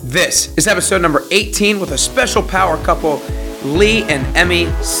This is episode number 18 with a special power couple, Lee and Emmy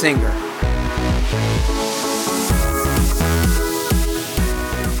Singer.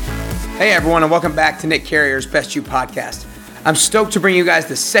 Hey everyone, and welcome back to Nick Carrier's Best You podcast. I'm stoked to bring you guys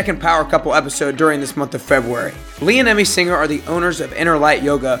the second power couple episode during this month of February. Lee and Emmy Singer are the owners of Inner Light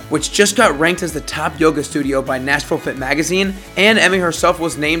Yoga, which just got ranked as the top yoga studio by Nashville Fit Magazine, and Emmy herself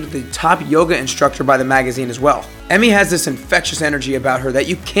was named the top yoga instructor by the magazine as well. Emmy has this infectious energy about her that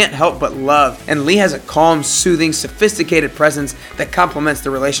you can't help but love, and Lee has a calm, soothing, sophisticated presence that complements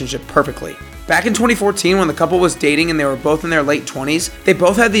the relationship perfectly. Back in 2014, when the couple was dating and they were both in their late 20s, they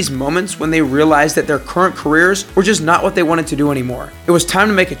both had these moments when they realized that their current careers were just not what they wanted to do anymore. It was time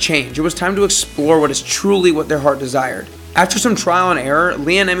to make a change. It was time to explore what is truly what their heart desired. After some trial and error,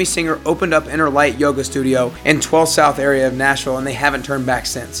 Lee and Emmy Singer opened up Inner Light Yoga Studio in 12 South area of Nashville, and they haven't turned back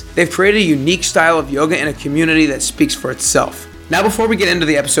since. They've created a unique style of yoga in a community that speaks for itself. Now, before we get into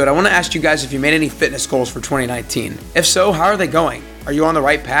the episode, I want to ask you guys if you made any fitness goals for 2019. If so, how are they going? Are you on the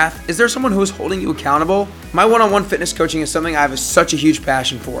right path? Is there someone who is holding you accountable? My one-on-one fitness coaching is something I have such a huge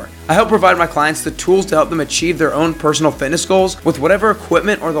passion for. I help provide my clients the tools to help them achieve their own personal fitness goals with whatever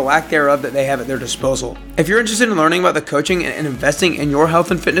equipment or the lack thereof that they have at their disposal. If you're interested in learning about the coaching and investing in your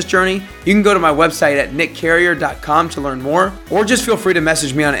health and fitness journey, you can go to my website at nickcarrier.com to learn more, or just feel free to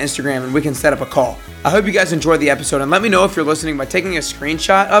message me on Instagram and we can set up a call. I hope you guys enjoyed the episode, and let me know if you're listening by taking a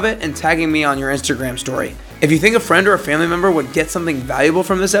screenshot of it and tagging me on your Instagram story. If you think a friend or a family member would get something valuable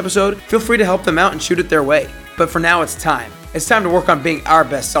from this episode, feel free to help them out and shoot it their way. But for now, it's time. It's time to work on being our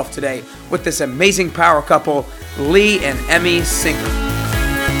best self today with this amazing power couple, Lee and Emmy Singer.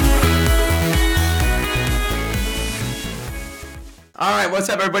 All right, what's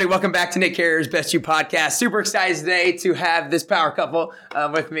up, everybody? Welcome back to Nick Carrier's Best You podcast. Super excited today to have this power couple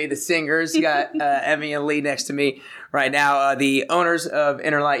with me, the Singers. Got Emmy and Lee next to me right now, the owners of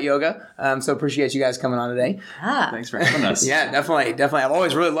Inner Light Yoga. So appreciate you guys coming on today. Thanks for having us. Yeah, definitely. I've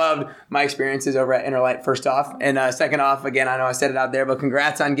always really loved my experiences over at Inner Light, first off. And second off, again, I know I said it out there, but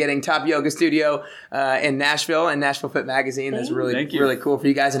congrats on getting top yoga studio in Nashville and Nashville Fit Magazine. That's really cool for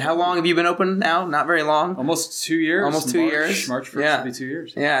you guys. And how long have you been open now? Not very long. Almost 2 years. March 1st will be 2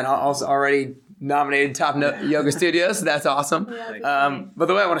 years. Yeah, and also already nominated top yoga studios, so that's awesome. But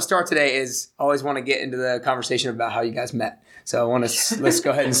the way I want to start today is I always want to get into the conversation about how you guys met. So let's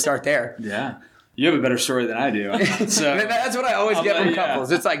go ahead and start there. Yeah. You have a better story than I do. So that's what I always get from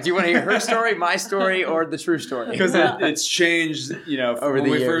couples. It's like, do you want to hear her story, my story, or the true story? Because it's changed, over when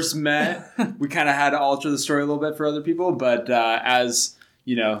we first met, we kind of had to alter the story a little bit for other people, but as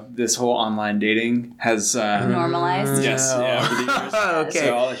this whole online dating has normalized. Yes, over the years. Okay.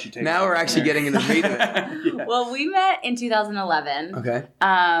 So I'll let you take now we're actually getting into the meat of it. Yeah. Well, we met in 2011. Okay.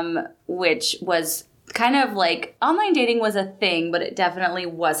 Which was kind of like online dating was a thing, but it definitely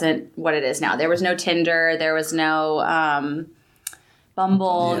wasn't what it is now. There was no Tinder. There was no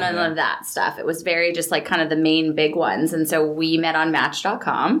Bumble, none of that stuff. It was very just like kind of the main big ones. And so we met on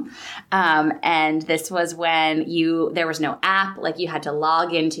Match.com. And this was when there was no app. Like you had to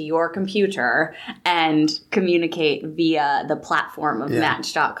log into your computer and communicate via the platform of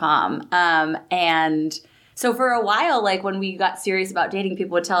Match.com. And so for a while, like when we got serious about dating,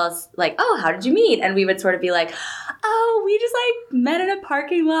 people would tell us like, oh, how did you meet? And we would sort of be like, oh, we just like met in a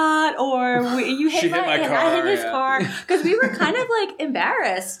parking lot, or you hit my car, I hit his car. Because we were kind of like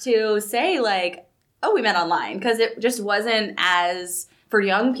embarrassed to say like, oh, we met online, because it just wasn't as, for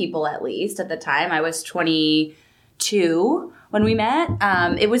young people at least at the time, I was 22 when we met.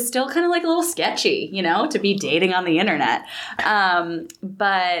 It was still kind of like a little sketchy, to be dating on the internet.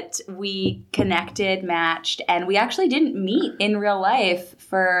 But we connected, matched, and we actually didn't meet in real life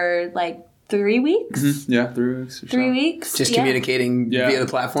for like 3 weeks. Mm-hmm. Yeah, 3 weeks. Or 3 weeks. Just communicating via the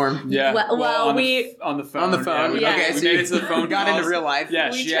platform. Yeah. Well, on the phone. On the phone. Yeah, okay, we made it to the phone. Got into real life.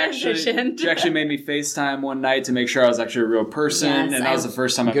 Yeah, she actually made me FaceTime one night to make sure I was actually a real person, and that was the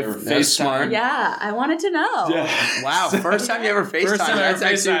first time I've ever FaceTimed. Yeah, I wanted to know. Yeah. Wow, first time you ever FaceTime. First time I ever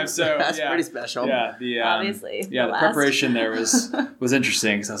FaceTime, so that's pretty special. Yeah, obviously. Yeah, the preparation there was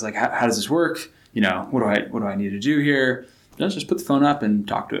interesting, because I was like, how does this work? What do I need to do here? Let's just put the phone up and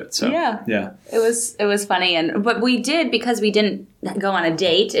talk to it. So yeah. It was funny, but we did, because we didn't go on a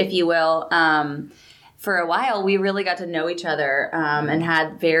date, if you will. For a while, we really got to know each other and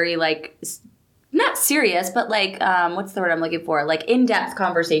had very like not serious, but like what's the word I'm looking for? Like in-depth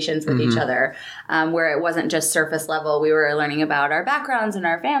conversations with each other, where it wasn't just surface level. We were learning about our backgrounds and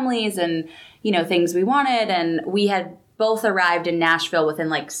our families and things we wanted, and we had both arrived in Nashville within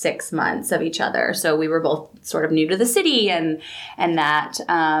like 6 months of each other. So we were both sort of new to the city and that.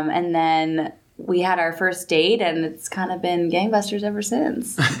 And then we had our first date, and it's kind of been gangbusters ever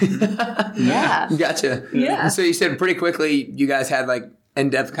since. Yeah. Gotcha. Yeah. So you said pretty quickly you guys had like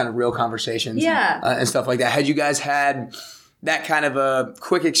in-depth kind of real conversations and stuff like that. Had you guys had that kind of a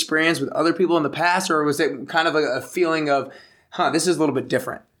quick experience with other people in the past, or was it kind of a feeling of, this is a little bit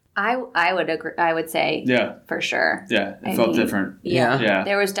different? I would agree. I would say, for sure. Yeah, it felt different. Yeah.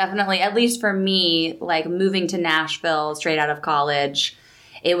 There was definitely, at least for me, like moving to Nashville straight out of college,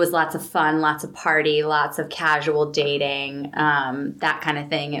 it was lots of fun, lots of party, lots of casual dating, that kind of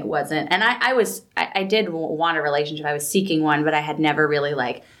thing. It wasn't, and I did want a relationship. I was seeking one, but I had never really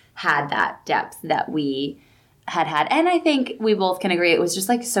like had that depth that we had. And I think we both can agree it was just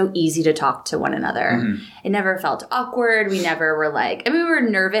like so easy to talk to one another. Mm-hmm. It never felt awkward. We never were like, we were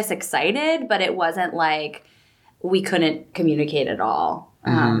nervous, excited, but it wasn't like we couldn't communicate at all.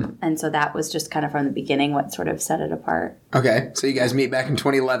 And so that was just kind of from the beginning what sort of set it apart. Okay. So you guys meet back in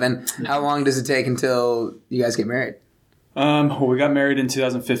 2011. How long does it take until you guys get married? Well, we got married in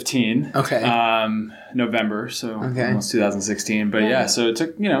 2015. Okay. November, so almost 2016. But so it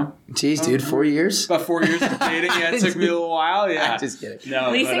took, Jeez, dude, 4 years? About 4 years of dating. Yeah, it took me a little while. Yeah. Just kidding. No,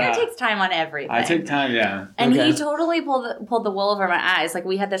 Lee Singer takes time on everything. I take time, yeah. And he totally pulled the wool over my eyes. Like,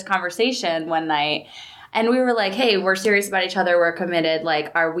 we had this conversation one night, and we were like, hey, we're serious about each other. We're committed.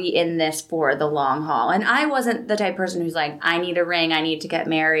 Like, are we in this for the long haul? And I wasn't the type of person who's like, I need a ring. I need to get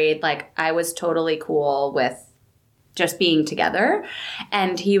married. Like, I was totally cool with just being together.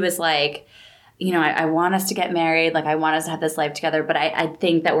 And he was like, I want us to get married. Like, I want us to have this life together. But I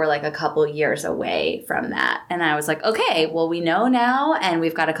think that we're like a couple years away from that. And I was like, okay, well, we know now. And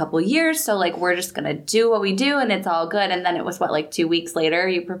we've got a couple years. So, like, we're just going to do what we do. And it's all good. And then it was, like 2 weeks later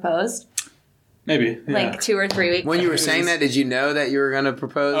you proposed? Maybe. Yeah. Like 2 or 3 weeks. When you were saying that, did you know that you were going to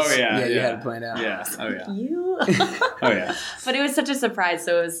propose? Oh, yeah. Yeah, you had it planned out. Yeah. Oh, yeah. You? Oh, yeah. But it was such a surprise.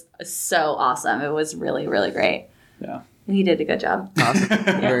 So it was so awesome. It was really, really great. Yeah. He did a good job. Awesome.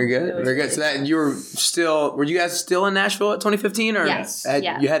 Very good. Very good. So that, and were you guys still in Nashville at 2015? Or yes.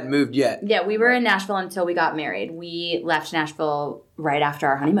 You hadn't moved yet? Yeah, we were in Nashville until we got married. We left Nashville right after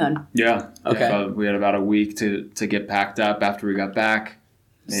our honeymoon. Yeah. Okay. Yeah, we had about a week to get packed up after we got back.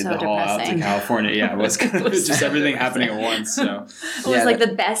 Made the haul out to California. Yeah, it was kind of just everything happening at once. So it was like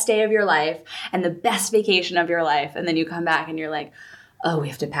the best day of your life and the best vacation of your life. And then you come back and you're like, oh, we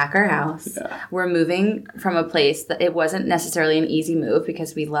have to pack our house. Yeah. We're moving from a place that it wasn't necessarily an easy move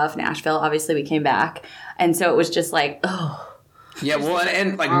because we love Nashville. Obviously, we came back. And so it was just like, oh. Yeah, well,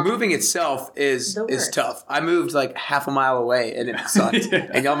 and like moving itself is tough. I moved like half a mile away and it sucked.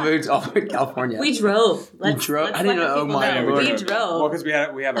 And y'all moved all the way to California. We drove. I didn't know. Oh my Lord. We drove. Well, because we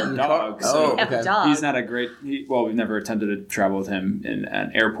have our dog. So he's not a great. We've never attempted to travel with him in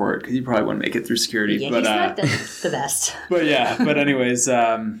an airport because he probably wouldn't make it through security. Yeah, but he's not the best. But anyways,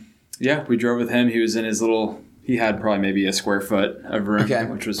 we drove with him. He was in his little. He had probably maybe a square foot of room,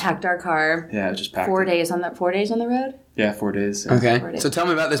 which was packed our car. Yeah, just packed. 4 days on the 4 days on the road. Yeah, 4 days. Yeah. Okay, 4 days. So tell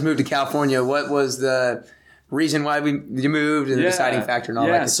me about this move to California. What was the reason why you moved and the deciding factor and all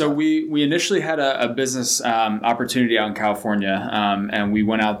that? Yeah, so we initially had a business opportunity out in California, and we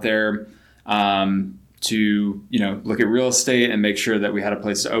went out there to look at real estate and make sure that we had a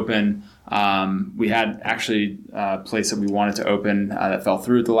place to open. We had actually a place that we wanted to open that fell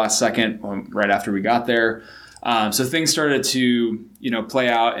through at the last second right after we got there. So things started to, play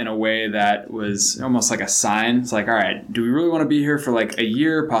out in a way that was almost like a sign. It's like, all right, do we really want to be here for like a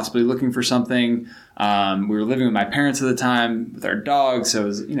year, possibly looking for something? We were living with my parents at the time with our dog. So it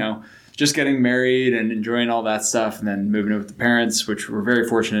was, just getting married and enjoying all that stuff and then moving in with the parents, which we're very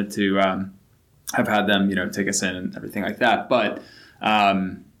fortunate to have had them, take us in and everything like that. But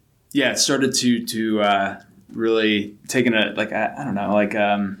it started to really taking a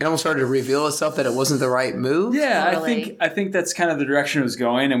it almost started to reveal itself that it wasn't the right move. Yeah, totally. I think that's kind of the direction it was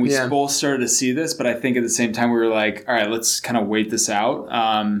going, and we both started to see this. But I think at the same time we were like, all right, let's kind of wait this out.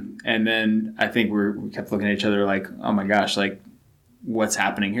 And then I think we kept looking at each other like, oh my gosh, like what's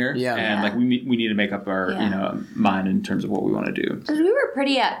happening here? Yeah, and like we need to make up our mind in terms of what we want to do. Because we were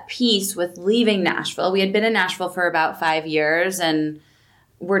pretty at peace with leaving Nashville. We had been in Nashville for about 5 years and.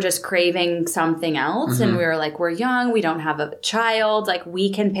 We're just craving something else. Mm-hmm. And we were like, we're young. We don't have a child. Like,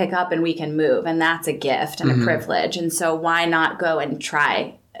 we can pick up and we can move. And that's a gift and a privilege. And so why not go and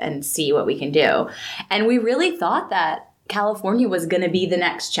try and see what we can do? And we really thought that California was going to be the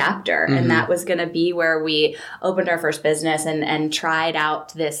next chapter. Mm-hmm. And that was going to be where we opened our first business and tried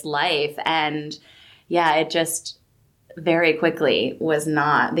out this life. And it just very quickly was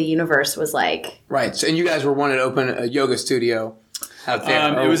not. The universe was like. Right. So, and you guys were wanting to open a yoga studio.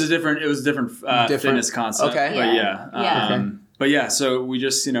 It was a different fitness concept. Okay. But But yeah, so we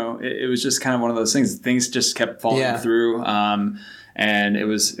just, it was just kind of one of those things. Things just kept falling through. And it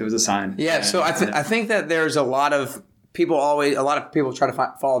was a sign. Yeah. And, so I think that there's a lot of people try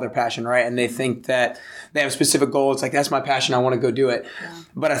to follow their passion, right? And they think that they have a specific goal. It's like, that's my passion. I want to go do it. Yeah.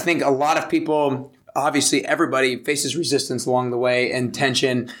 But I think a lot of people, obviously everybody faces resistance along the way and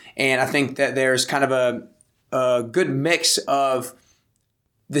tension. And I think that there's kind of a good mix of,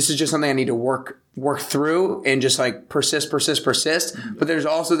 this is just something I need to work through and just like persist. Mm-hmm. But there's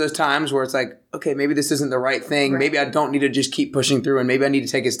also those times where it's like, okay, maybe this isn't the right thing. Right. Maybe I don't need to just keep pushing through, and maybe I need to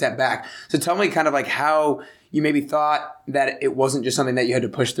take a step back. So tell me kind of like how you maybe thought that it wasn't just something that you had to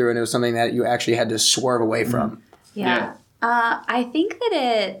push through, and it was something that you actually had to swerve away from. Yeah. I think that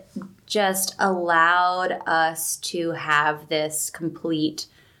it just allowed us to have this complete,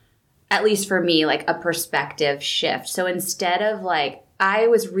 at least for me, like a perspective shift. So instead of like, I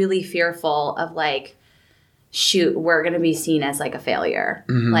was really fearful of like, shoot, we're going to be seen as like a failure.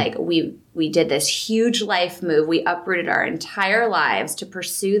 Mm-hmm. Like we did this huge life move. We uprooted our entire lives to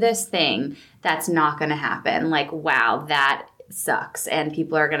pursue this thing that's not going to happen. Like, wow, that sucks. And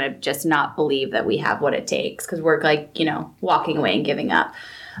people are going to just not believe that we have what it takes because we're like, walking away and giving up.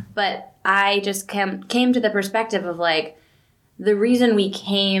 But I just came to the perspective of like, the reason we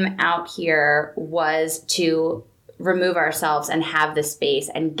came out here was to remove ourselves and have this space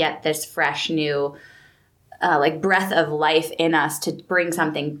and get this fresh new like breath of life in us to bring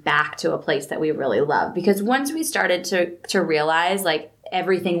something back to a place that we really love. Because once we started to realize like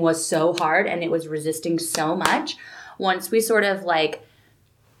everything was so hard and it was resisting so much, once we sort of like,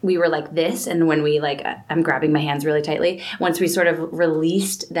 we were like this, and when we like, I'm grabbing my hands really tightly, once we sort of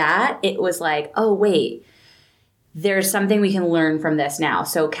released that, it was like, oh wait, there's something we can learn from this now.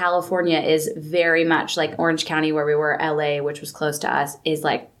 So California is very much like Orange County, where we were, LA, which was close to us, is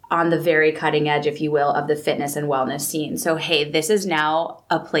like on the very cutting edge, if you will, of the fitness and wellness scene. So, hey, this is now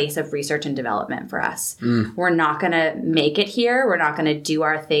a place of research and development for us. We're not going to make it here. We're not going to do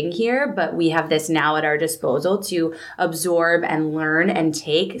our thing here, but we have this now at our disposal to absorb and learn and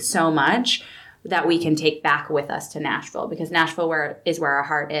take so much that we can take back with us to Nashville, because Nashville is where our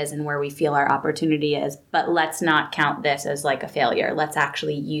heart is and where we feel our opportunity is. But let's not count this as like a failure. Let's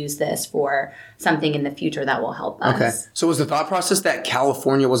actually use this for something in the future that will help us. Okay. So was the thought process that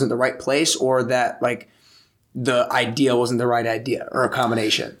California wasn't the right place, or that like the idea wasn't the right idea, or a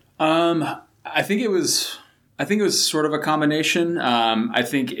combination? I think it was sort of a combination. I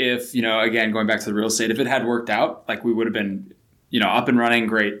think if, again, going back to the real estate, if it had worked out, like we would have been up and running,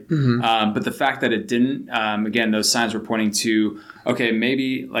 great. Mm-hmm. But the fact that it didn't, again, those signs were pointing to, okay,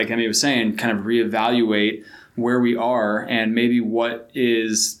 maybe, like Emmy was saying, kind of reevaluate where we are and maybe put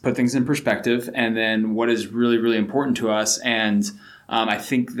things in perspective, and then what is really, really important to us. And I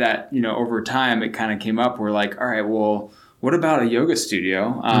think that, over time, it kind of came up. We're like, all right, well, what about a yoga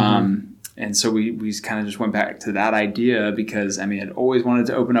studio? And so we kind of just went back to that idea because Emmy had always wanted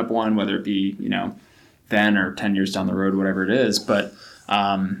to open up one, whether it be, then or 10 years down the road, whatever it is. But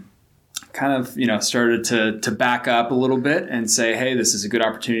kind of, started to back up a little bit and say, hey, this is a good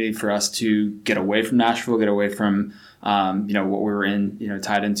opportunity for us to get away from Nashville, get away from, what we were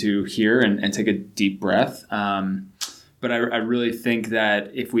tied into here, and take a deep breath. But I really think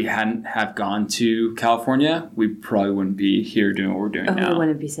that if we hadn't have gone to California, we probably wouldn't be here doing what we're doing now. We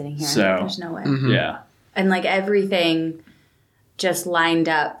wouldn't be sitting here. So, there's no way. Mm-hmm. Yeah. And like everything just lined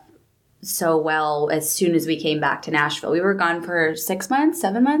up so well as soon as we came back to Nashville. We were gone for 7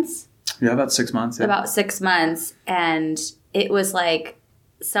 months. Yeah, about 6 months. Yeah. About 6 months. And it was like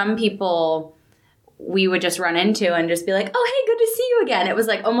some people we would just run into and just be like, oh, hey, good to see you again. It was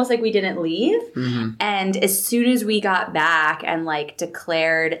like almost like we didn't leave. Mm-hmm. And as soon as we got back and like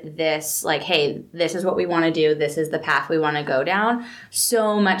declared this, like, hey, this is what we want to do, this is the path we want to go down,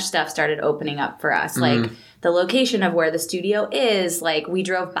 so much stuff started opening up for us. Mm-hmm. Like the location of where the studio is, like we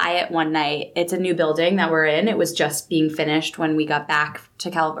drove by it one night. It's a new building that we're in. It was just being finished when we got back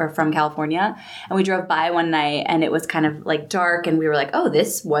to from California. And we drove by one night and it was kind of like dark, and we were like, oh,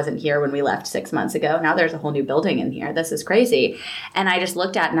 this wasn't here when we left 6 months ago. Now there's a whole new building in here. This is crazy. And I just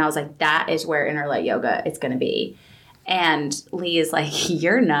looked at it and I was like, that is where Inner Light Yoga is going to be. And Lee is like,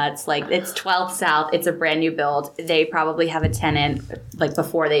 you're nuts. Like, it's 12th South. It's a brand new build. They probably have a tenant, like,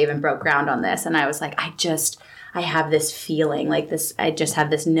 before they even broke ground on this. And I was like, I have this feeling, like this, I just have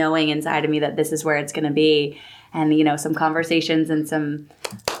this knowing inside of me that this is where it's going to be. And, some conversations and some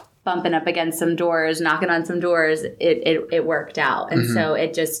bumping up against some doors, knocking on some doors, it worked out. And so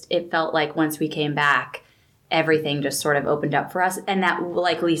it felt like once we came back, everything just sort of opened up for us. And that,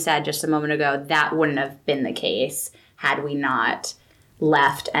 like Lee said just a moment ago, that wouldn't have been the case had we not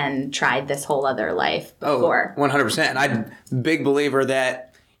left and tried this whole other life before. 100%. And I'm a big believer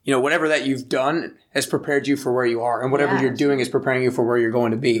that, you know, whatever that you've done has prepared you for where you are, and whatever you're doing is preparing you for where you're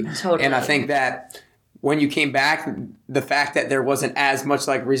going to be. Totally. And I think that when you came back, the fact that there wasn't as much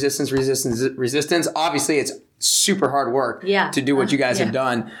like resistance, obviously it's super hard work to do what you guys have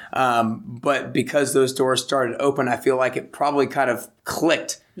done. But because those doors started open, I feel like it probably kind of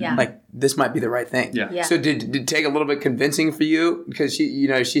clicked. Like this might be the right thing. So did it take a little bit convincing for you? Because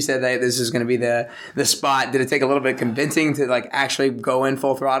she said that this is going to be the spot. Did it take a little bit convincing to like actually go in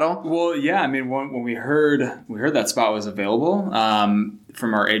full throttle? Well, yeah. I mean, when we heard that spot was available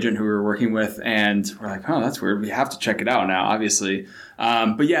from our agent who we were working with, and we're like, oh, that's weird. We have to check it out now, obviously.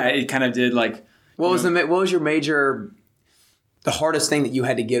 But yeah, it kind of did like. What was your the hardest thing that you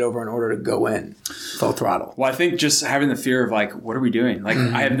had to get over in order to go in full throttle? Well, I think just having the fear of like, what are we doing? Like,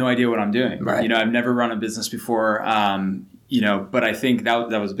 I have no idea what I'm doing. Right. You know, I've never run a business before. You know, but I think that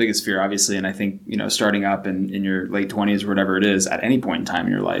was the biggest fear, obviously. And I think, you know, starting up in your late 20s or whatever it is at any point in time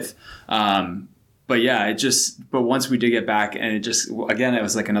in your life. But yeah, but once we did get back, and it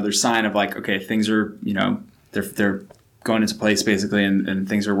was like another sign of like, okay, things are, you know, they're going into place basically, and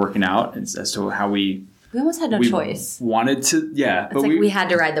things are working out as to how we almost had no choice. Wanted to, It's but like we had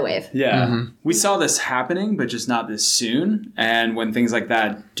to ride the wave. Yeah. We saw this happening, but just not this soon. And when things like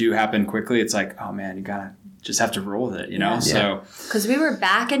that do happen quickly, it's like, oh man, you gotta just have to roll with it, you know? So because we were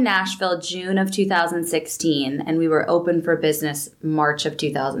back in Nashville June of 2016, and we were open for business March of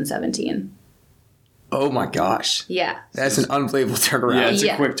 2017. Oh my gosh. Yeah. That's an unbelievable turnaround. Yeah, it's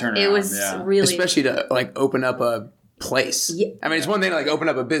a quick turnaround. It was really... Especially to like open up a place. Yeah. I mean, it's one thing to like open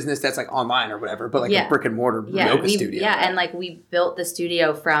up a business that's like online or whatever, but like a brick and mortar yoga studio. Yeah, and like we built the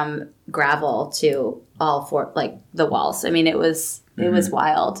studio from gravel to all four, like the walls. I mean, it was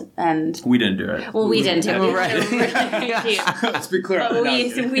wild, and we didn't do it. Well, we didn't do it. Right. Let's be clear. But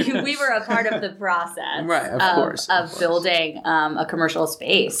we were a part of the process, right? Of course, building a commercial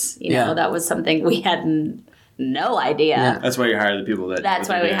space. You know, that was something we had no idea. Yeah. That's why you hire the people That's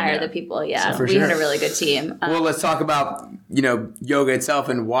why we hire the people. Yeah, so we had a really good team. Well, let's talk about yoga itself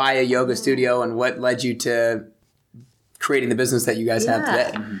and why a yoga studio and what led you to creating the business that you guys have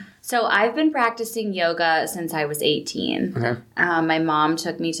today. So I've been practicing yoga since I was 18. Okay. My mom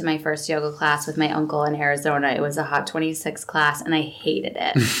took me to my first yoga class with my uncle in Arizona. It was a Hot 26 class, and I hated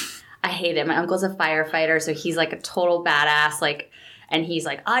it. I hated it. My uncle's a firefighter, so he's like a total badass, and he's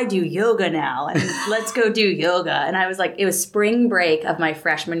like, I do yoga now, and let's go do yoga. And I was like, it was spring break of my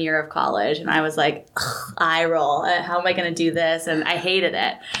freshman year of college, and I was like, eye roll. How am I going to do this? And I hated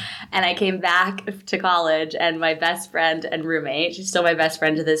it. And I came back to college, and my best friend and roommate, she's still my best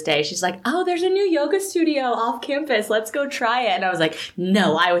friend to this day, she's like, oh, there's a new yoga studio off campus. Let's go try it. And I was like,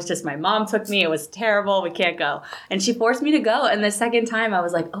 no, my mom took me. It was terrible. We can't go. And she forced me to go. And the second time I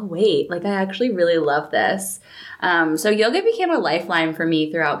was like, oh, wait, like I actually really love this. So yoga became a lifeline for me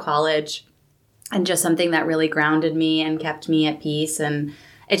throughout college, and just something that really grounded me and kept me at peace. And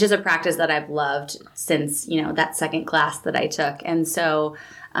it's just a practice that I've loved since, that second class that I took. And so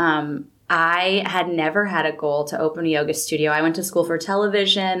I had never had a goal to open a yoga studio. I went to school for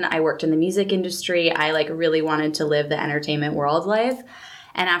television. I worked in the music industry. I really wanted to live the entertainment world life.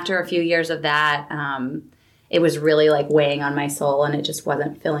 And after a few years of that, it was really weighing on my soul, and it just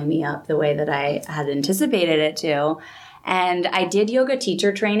wasn't filling me up the way that I had anticipated it to. And I did yoga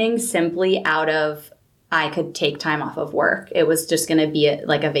teacher training simply out of I could take time off of work. It was just going to be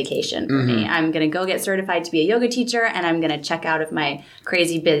a vacation for me. I'm going to go get certified to be a yoga teacher, and I'm going to check out of my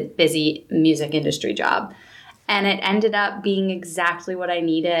crazy busy music industry job. And it ended up being exactly what I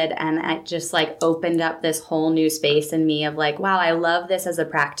needed. And it just opened up this whole new space in me of wow, I love this as a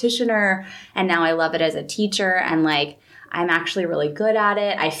practitioner. And now I love it as a teacher. And I'm actually really good at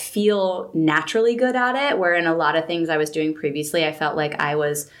it. I feel naturally good at it. Where in a lot of things I was doing previously, I felt like I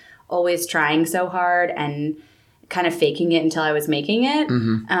was always trying so hard and kind of faking it until I was making it.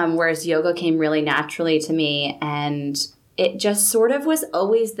 Whereas yoga came really naturally to me. And it just sort of was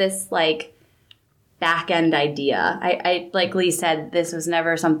always this back end idea. I like Lee said, this was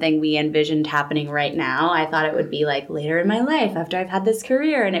never something we envisioned happening right now. I thought it would be later in my life after I've had this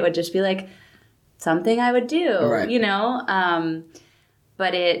career, and it would just be something I would do, right.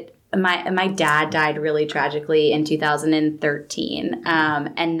 But my dad died really tragically in 2013.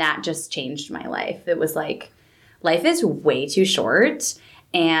 And that just changed my life. It was life is way too short.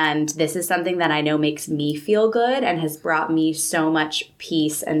 And this is something that I know makes me feel good and has brought me so much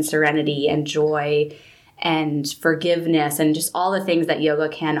peace and serenity and joy and forgiveness and just all the things that yoga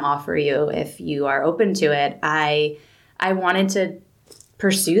can offer you if you are open to it. I wanted to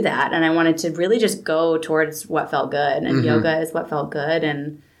pursue that. And I wanted to really just go towards what felt good. And yoga is what felt good.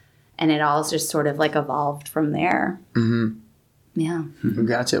 And it all just sort of like evolved from there. Mm-hmm. Yeah.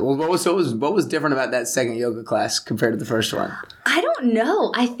 Gotcha. Well, what was different about that second yoga class compared to the first one? I don't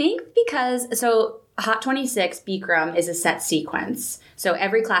know. I think because Hot 26 Bikram is a set sequence. So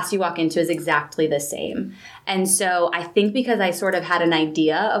every class you walk into is exactly the same. And so I think because I sort of had an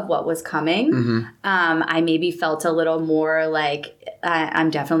idea of what was coming, I maybe felt a little more like I'm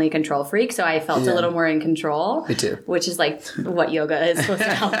definitely a control freak. So I felt a little more in control. Me too. Which is like what yoga is supposed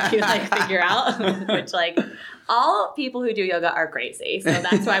to help you like figure out. Which like all people who do yoga are crazy. So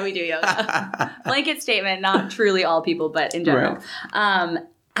that's why we do yoga. Blanket statement, not truly all people, but in general. Right.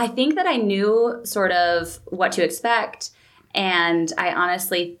 I think that I knew sort of what to expect, and I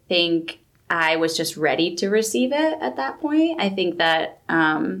honestly think I was just ready to receive it at that point. I think that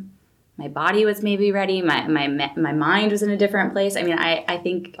my body was maybe ready, my mind was in a different place. I mean, I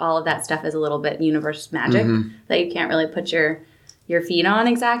think all of that stuff is a little bit universe magic that you can't really put your feet on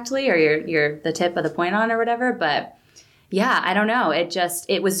exactly, or your the tip of the point on or whatever, but yeah, I don't know.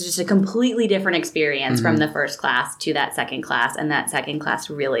 It was just a completely different experience from the first class to that second class. And that second class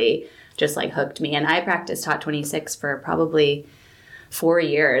really just like hooked me. And I practiced Hot 26 for probably 4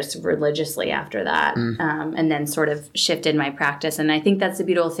 years religiously after that. And then sort of shifted my practice. And I think that's the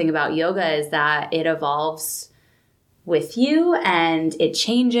beautiful thing about yoga is that it evolves with you and it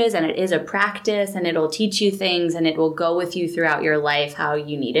changes and it is a practice and it'll teach you things and it will go with you throughout your life how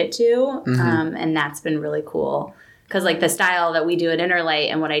you need it to. And that's been really cool. Because like the style that we do at Innerlight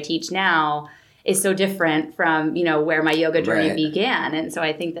and what I teach now is so different from, where my yoga journey began. And so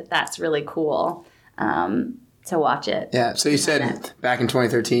I think that that's really cool to watch it. Yeah. So you said back in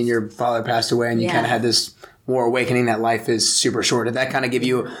 2013, your father passed away and you kind of had this more awakening that life is super short. Did that kind of give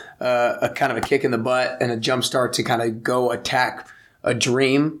you a kind of a kick in the butt and a jump start to kind of go attack a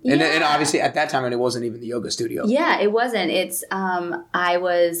dream? And obviously at that time, it wasn't even the yoga studio. Yeah, it wasn't. It's,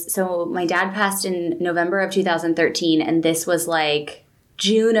 so my dad passed in November of 2013 and this was like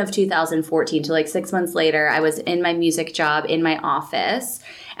June of 2014. So like 6 months later, I was in my music job in my office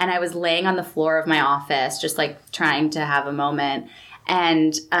and I was laying on the floor of my office, just like trying to have a moment.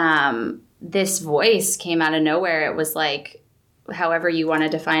 And, this voice came out of nowhere. It was like, however you want to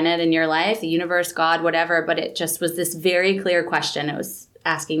define it in your life, the universe, God, whatever, but it just was this very clear question. It was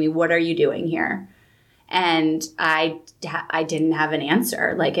asking me, what are you doing here? And I didn't have an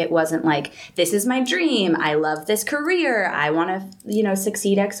answer. Like, it wasn't like, this is my dream. I love this career. I want to,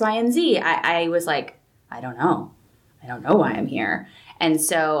 succeed X, Y, and Z. I was like, I don't know. I don't know why I'm here. And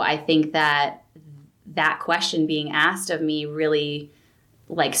so I think that question being asked of me really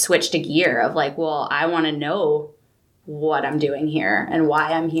like switched a gear of like, well, I want to know what I'm doing here and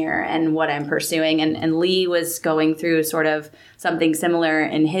why I'm here and what I'm pursuing. And Lee was going through sort of something similar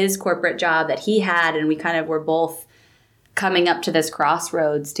in his corporate job that he had. And we kind of were both coming up to this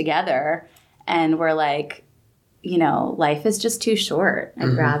crossroads together. And we're like, life is just too short.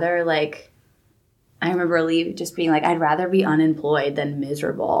 I'd rather I remember Lee just being like, I'd rather be unemployed than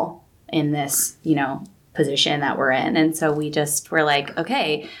miserable in this, position that we're in. And so we just were like,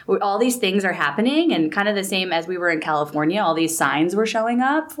 okay, all these things are happening, and kind of the same as we were in California, all these signs were showing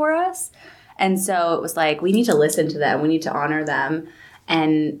up for us. And so it was like, we need to listen to them. We need to honor them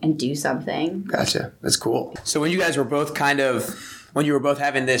and do something. Gotcha. That's cool. So when you guys were both when you were both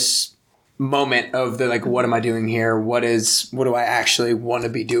having this moment of the, like, what am I doing here? What do I actually want to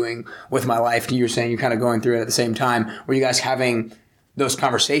be doing with my life? And you were saying you're kind of going through it at the same time. Were you guys having those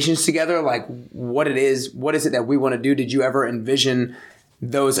conversations together, like what is it that we want to do? Did you ever envision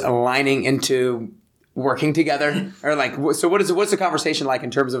those aligning into working together? Or like, so what's the conversation like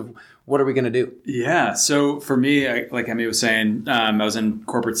in terms of what are we going to do? Yeah. So for me, like Emmy was saying, I was in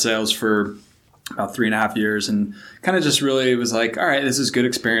corporate sales for about 3.5 years and kind of just really was like, all right, this is good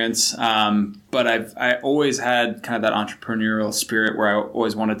experience. But I always had kind of that entrepreneurial spirit where I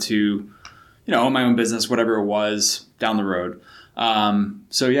always wanted to, own my own business, whatever it was down the road.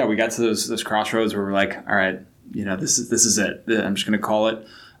 So yeah, we got to those crossroads where we're like, all right, this is it. I'm just going to call it,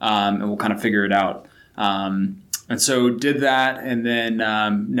 and we'll kind of figure it out. And so did that, and then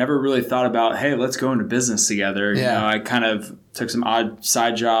never really thought about, hey, let's go into business together. Yeah. I kind of took some odd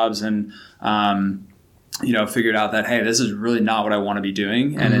side jobs and figured out that, hey, this is really not what I want to be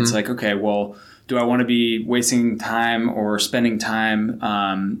doing. And it's like, okay, well, do I want to be wasting time or spending time,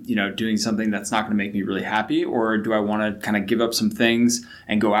 doing something that's not going to make me really happy? Or do I want to kind of give up some things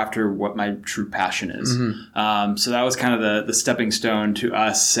and go after what my true passion is? So that was kind of the stepping stone to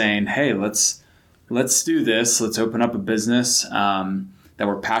us saying, hey, let's do this. Let's open up a business that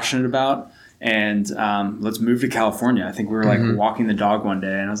we're passionate about. and let's move to California. I think we were like walking the dog one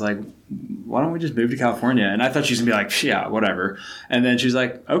day, and I was like, why don't we just move to California? And I thought she was gonna be like, yeah, whatever. And then she's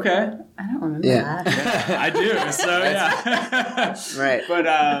like, okay. I don't remember that. Yeah, I do. So yeah. Right.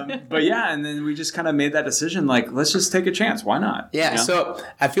 But yeah, and then we just kind of made that decision. Like, let's just take a chance. Why not? Yeah. You know? So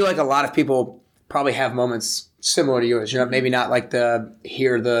I feel like a lot of people probably have moments similar to yours. You know, maybe not like the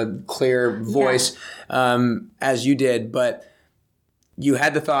clear voice as you did, but you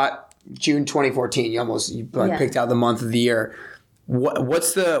had the thought June 2014. You picked out the month of the year.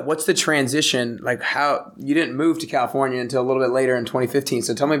 What's the transition? Like, how you didn't move to California until a little bit later in 2015.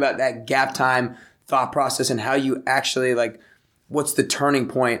 So tell me about that gap time thought process and how you actually what's the turning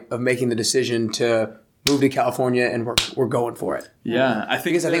point of making the decision to move to California and we're going for it? Yeah, I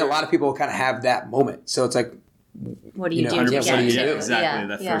think a lot of people kind of have that moment. So it's like, what do you do? What do you do?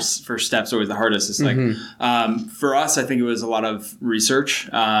 Exactly. The first step's always the hardest. It's like, for us, I think it was a lot of research.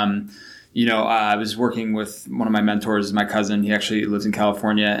 I was working with one of my mentors, my cousin. He actually lives in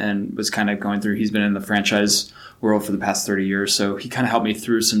California and was kind of going through, he's been in the franchise world for the past 30 years. So he kind of helped me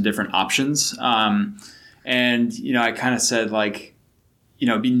through some different options. I kind of said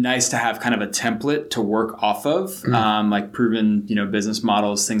it'd be nice to have kind of a template to work off of, like proven, business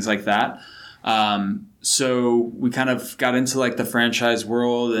models, things like that. So we kind of got into the franchise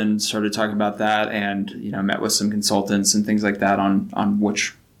world and started talking about that and, met with some consultants and things like that on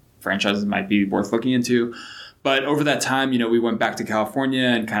which franchises might be worth looking into. But over that time, we went back to California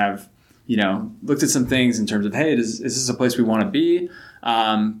and kind of, looked at some things in terms of, hey, is this a place we want to be?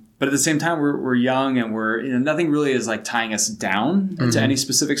 But at the same time, we're young and we're, nothing really is tying us down to any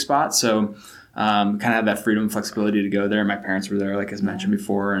specific spot. So kind of had that freedom and flexibility to go there. My parents were there, as mentioned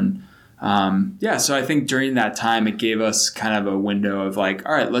before. And so I think during that time, it gave us kind of a window of all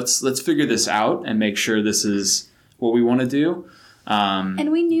right, let's figure this out and make sure this is what we want to do.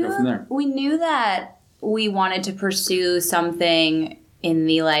 And we knew that we wanted to pursue something in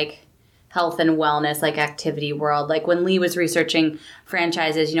the health and wellness activity world. When Lee was researching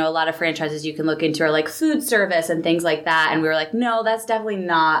franchises, a lot of franchises you can look into are food service and things like that. And we were like, no, that's definitely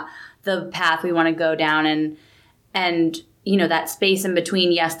not the path we want to go down. And that space in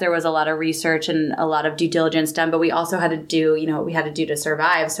between, yes, there was a lot of research and a lot of due diligence done, but we also had to do, what we had to do to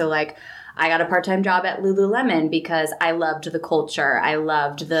survive. So I got a part-time job at Lululemon because I loved the culture. I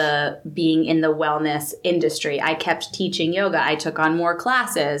loved the being in the wellness industry. I kept teaching yoga. I took on more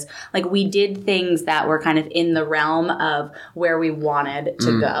classes. We did things that were kind of in the realm of where we wanted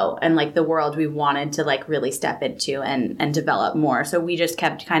to go and the world we wanted to really step into and develop more. So we just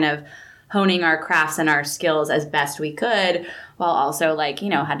kept kind of honing our crafts and our skills as best we could, while also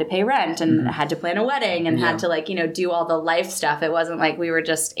had to pay rent and had to plan a wedding and had to do all the life stuff. It wasn't we were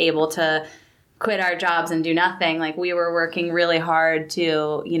just able to quit our jobs and do nothing. We were working really hard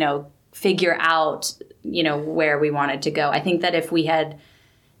to, figure out, where we wanted to go. I think that if we had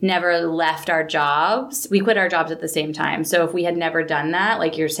never left our jobs, we quit our jobs at the same time. So if we had never done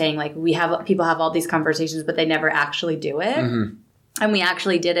that, you're saying, people have all these conversations, but they never actually do it. And we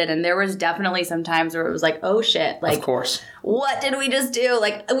actually did it. And there was definitely some times where it was oh shit. Of course. What did we just do?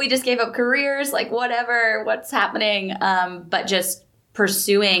 We just gave up careers, whatever, what's happening? But just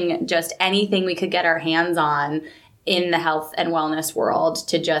pursuing just anything we could get our hands on in the health and wellness world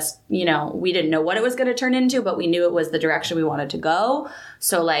to just, we didn't know what it was going to turn into, but we knew it was the direction we wanted to go.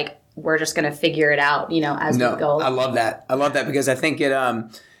 So we're just going to figure it out, as we go. I love that. Because I think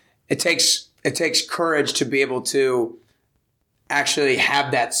it takes courage to be able to actually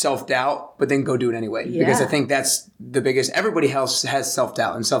have that self-doubt, but then go do it anyway. Yeah. Because I think that's the biggest, everybody else has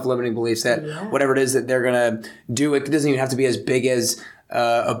self-doubt and self-limiting beliefs that whatever it is that they're going to do, it doesn't even have to be as big as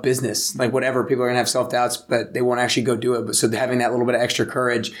a business. Whatever, people are going to have self-doubts, but they won't actually go do it. But so having that little bit of extra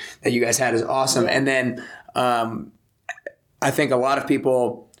courage that you guys had is awesome. Yeah. And then I think a lot of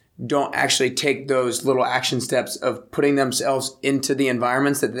people don't actually take those little action steps of putting themselves into the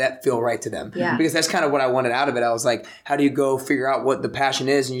environments that feel right to them. Yeah. Because that's kind of what I wanted out of it. I was like, how do you go figure out what the passion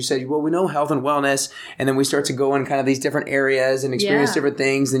is? And you said, well, we know health and wellness. And then we start to go in kind of these different areas and experience different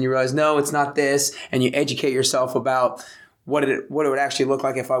things. And you realize, no, it's not this. And you educate yourself about what it would actually look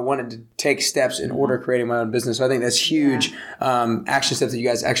like if I wanted to take steps in order creating my own business. So I think that's huge action steps that you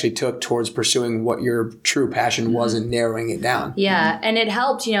guys actually took towards pursuing what your true passion was and narrowing it down. Yeah. And it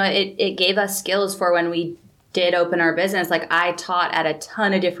helped, it gave us skills for when we did open our business. I taught at a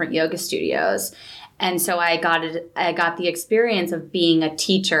ton of different yoga studios. And so I got the experience of being a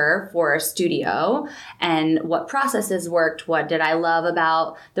teacher for a studio and what processes worked. What did I love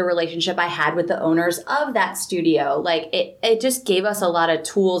about the relationship I had with the owners of that studio? It just gave us a lot of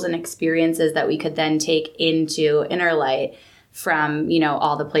tools and experiences that we could then take into Inner Light from,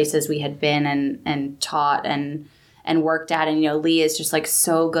 all the places we had been and taught and worked at. And, Lee is just like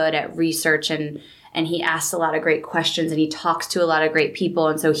so good at research and he asks a lot of great questions and he talks to a lot of great people.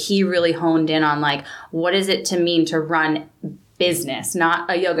 And so he really honed in on like, what is it to mean to run business, not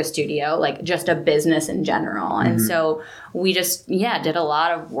a yoga studio, like just a business in general. And so we just, did a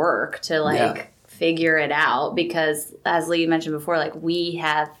lot of work to figure it out because as Lee mentioned before, like we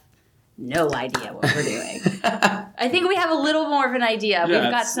have no idea what we're doing. I think we have a little more of an idea. We've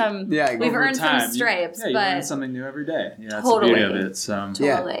got some, we've earned some stripes, you but learn something new every day. Yeah, that's totally. the beauty of it. So.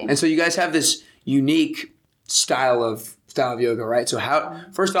 Totally. And so you guys have this unique style of yoga, right? So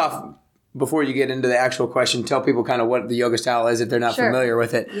first off, before you get into the actual question, tell people kind of what the yoga style is if they're not familiar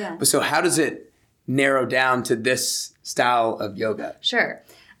with it. Yeah. But so how does it narrow down to this style of yoga? Sure.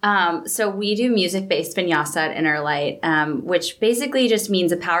 So we do music-based vinyasa at Inner Light, which basically just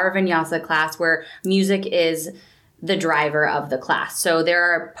means a power vinyasa class where music is the driver of the class. So there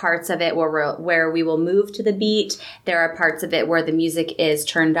are parts of it where we will move to the beat. There are parts of it where the music is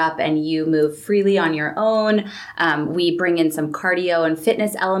turned up and you move freely on your own. We bring in some cardio and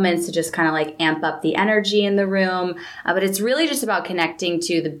fitness elements to just kind of like amp up the energy in the room. But it's really just about connecting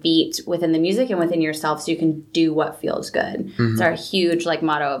to the beat within the music and within yourself so you can do what feels good. It's our huge like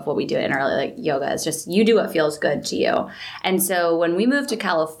motto of what we do in our like yoga is just you do what feels good to you. And so when we moved to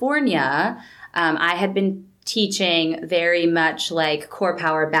California, I had been teaching very much like core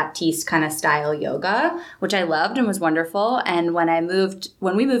power Baptiste kind of style yoga, which I loved and was wonderful. And when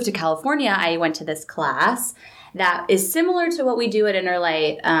we moved to California, I went to this class that is similar to what we do at Inner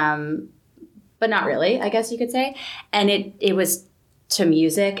Light, but not really, I guess you could say. And it was to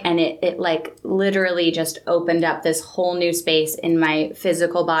music and it like literally just opened up this whole new space in my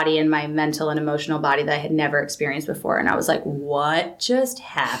physical body and my mental and emotional body that I had never experienced before. And I was like, what just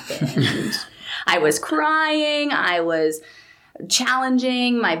happened? I was crying. I was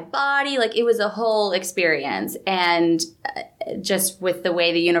challenging my body. Like it was a whole experience. And just with the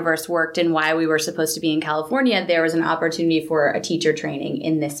way the universe worked and why we were supposed to be in California, there was an opportunity for a teacher training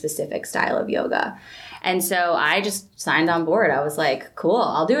in this specific style of yoga. And so I just signed on board. I was like, cool,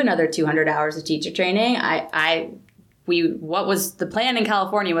 I'll do another 200 hours of teacher training. What was the plan in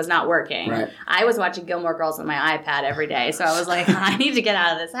California was not working. Right. I was watching Gilmore Girls on my iPad every day. So I was like, I need to get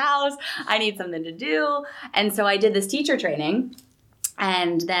out of this house. I need something to do. And so I did this teacher training.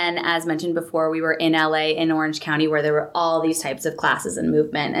 And then, as mentioned before, we were in LA, in Orange County, where there were all these types of classes and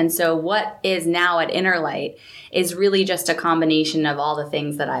movement. And so what is now at Inner Light is really just a combination of all the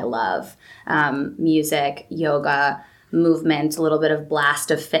things that I love. Music, yoga, movement, a little bit of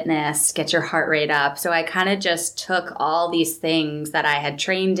blast of fitness, get your heart rate up. So I kind of just took all these things that I had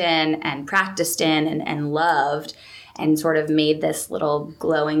trained in and practiced in and loved and sort of made this little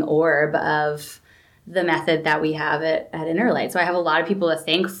glowing orb of the method that we have at Inner Light. So I have a lot of people to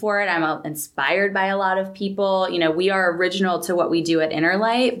thank for it. I'm inspired by a lot of people. We are original to what we do at Inner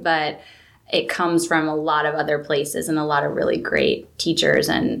Light, but it comes from a lot of other places and a lot of really great teachers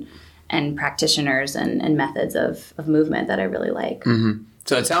and practitioners and methods of movement that I really like. Mm-hmm.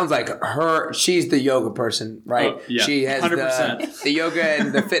 So it sounds like she's the yoga person, right? Oh, yeah. She has 100%. the yoga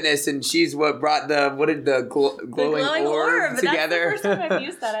and the fitness, and she's what brought the glowing orb together. That's the first time I've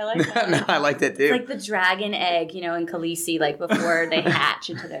used that. I like that. No, I like that too. It's like the dragon egg, in Khaleesi, like before they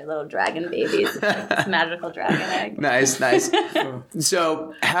hatch into their little dragon babies. It's like this magical dragon egg. Nice.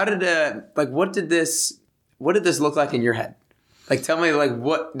 So how did what did this look like in your head? Like, tell me, like,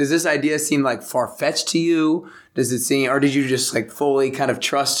 what does this idea seem like far-fetched to you? Does it seem, or did you just like fully kind of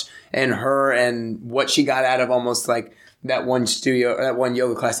trust in her and what she got out of almost like that one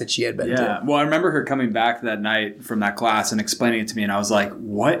yoga class that she had been to? Yeah. Well, I remember her coming back that night from that class and explaining it to me, and I was like,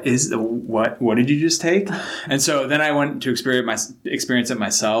 what did you just take? And so then I went to experience it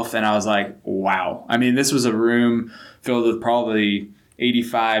myself, and I was like, wow. I mean, this was a room filled with probably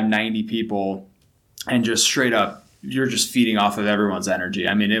 85, 90 people, and just straight up, you're just feeding off of everyone's energy.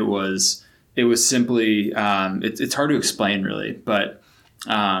 I mean, it was simply, it's hard to explain really, but,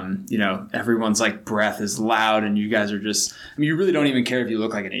 everyone's like breath is loud and you guys are just, you really don't even care if you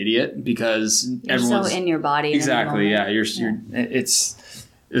look like an idiot because everyone's so in your body. Exactly. Yeah. It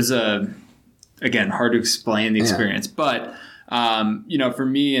was again, hard to explain the experience, but, for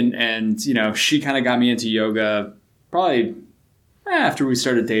me and she kind of got me into yoga probably after we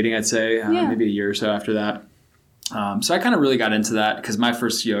started dating, I'd say maybe a year or so after that. So I kind of really got into that because my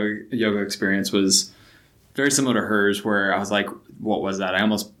first yoga experience was very similar to hers, where I was like, what was that? I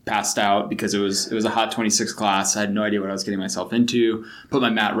almost passed out because it was a hot 26 class. I had no idea what I was getting myself into. Put my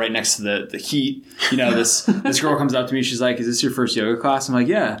mat right next to the heat. This girl comes up to me. She's like, is this your first yoga class? I'm like,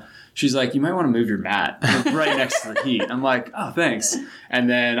 yeah. she's like, you might want to move your mat right next to the heat. I'm like, oh, thanks. And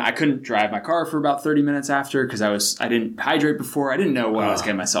then I couldn't drive my car for about 30 minutes after because I didn't hydrate before. I didn't know what I was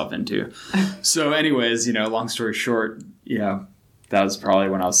getting myself into. So anyways, long story short, that was probably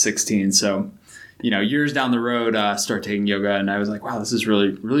when I was 16. So, years down the road, start taking yoga, and I was like, wow, this is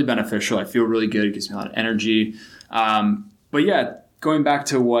really, really beneficial. I feel really good. It gives me a lot of energy. But yeah, going back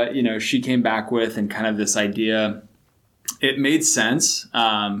to what, she came back with and kind of this idea, it made sense.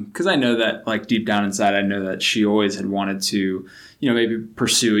 Cause I know that like deep down inside, I know that she always had wanted to, maybe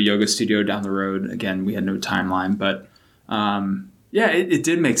pursue a yoga studio down the road. Again, we had no timeline, but, it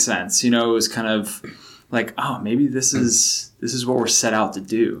did make sense. It was kind of like, oh, maybe this is what we're set out to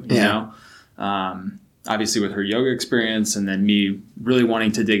do, you know? Obviously with her yoga experience and then me really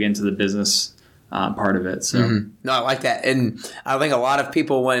wanting to dig into the business part of it. So No, I like that. And I think a lot of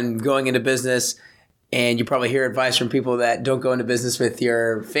people when going into business, and you probably hear advice from people that don't go into business with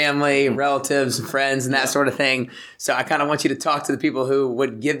your family, relatives, friends, and that sort of thing. So I kind of want you to talk to the people who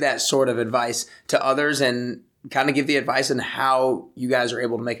would give that sort of advice to others and kind of give the advice on how you guys are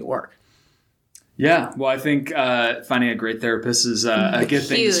able to make it work. Yeah, well, I think finding a great therapist is a good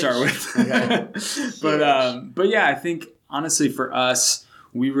thing to start with. Okay. But yeah, I think honestly for us,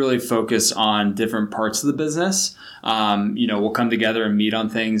 we really focus on different parts of the business. We'll come together and meet on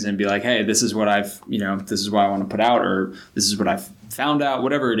things and be like, hey, this is what this is what I want to put out, or this is what I've found out,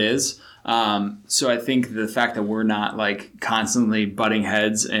 whatever it is. So I think the fact that we're not like constantly butting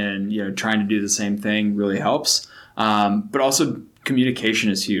heads and, trying to do the same thing really helps. But also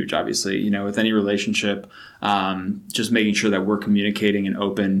communication is huge, obviously, with any relationship, just making sure that we're communicating and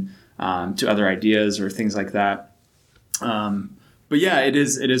open to other ideas or things like that. But yeah, it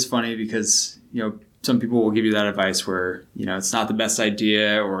is funny because, some people will give you that advice where, it's not the best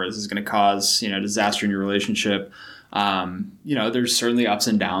idea or this is going to cause, disaster in your relationship. There's certainly ups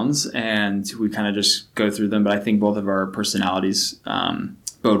and downs and we kind of just go through them. But I think both of our personalities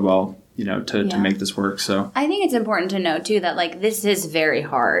bode well, to make this work. So I think it's important to note too that like this is very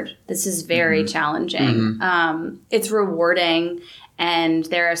hard. This is very challenging. It's rewarding. And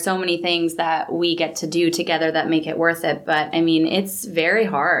there are so many things that we get to do together that make it worth it. But I mean, it's very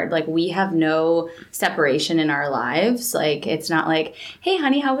hard. Like we have no separation in our lives. Like it's not like, hey,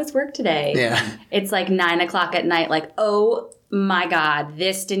 honey, how was work today? Yeah. It's like 9:00 at night. Like, oh my God,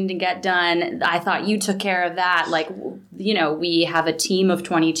 this didn't get done. I thought you took care of that. Like, we have a team of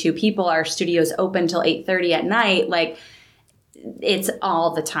 22 people. Our studio's open till 8:30 at night. Like, it's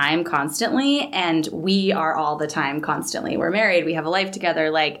all the time constantly, and we are all the time constantly. We're married, we have a life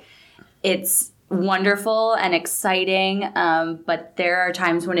together. Like, it's wonderful and exciting, but there are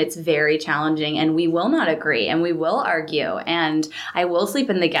times when it's very challenging and we will not agree and we will argue, and I will sleep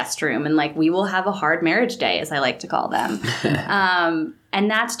in the guest room, and like we will have a hard marriage day, as I like to call them. And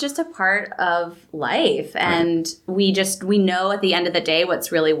that's just a part of life. And we know at the end of the day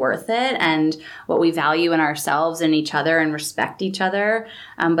what's really worth it and what we value in ourselves and each other and respect each other.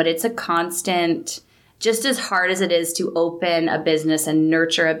 But it's a constant, just as hard as it is to open a business and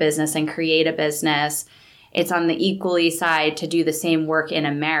nurture a business and create a business, it's on the equally side to do the same work in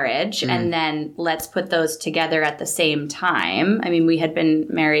a marriage. And then let's put those together at the same time. I mean, we had been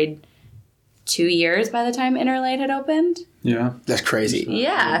married 2 years by the time Interlight had opened. Yeah. That's crazy.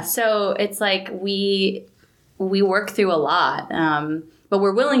 Yeah. So it's like we work through a lot, but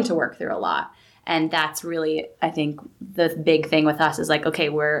we're willing to work through a lot. And that's really, I think, the big thing with us is like, okay,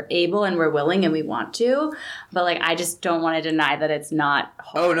 we're able and we're willing and we want to, but like, I just don't want to deny that it's not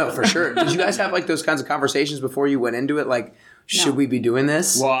hard. Oh, no, for sure. Did you guys have like those kinds of conversations before you went into it? Like, should we be doing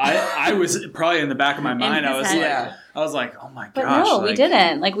this? Well, I was probably in the back of my mind. I was like, oh my gosh. But no, we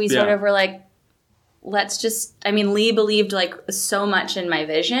didn't. Like we sort of were like, let's just, I mean, Lee believed like so much in my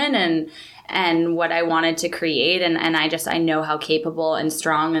vision and what I wanted to create. And I know how capable and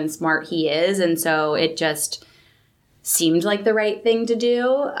strong and smart he is. And so it just seemed like the right thing to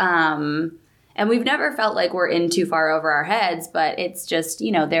do. And we've never felt like we're in too far over our heads, but it's just,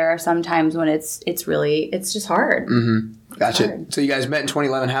 there are some times when it's just hard. Mm-hmm. Gotcha. So you guys met in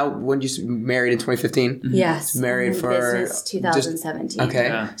 2011. When did you married in 2015? Yes. Married for business 2017. Okay.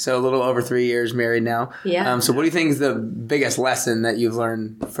 Yeah. So a little over 3 years married now. Yeah. So what do you think is the biggest lesson that you've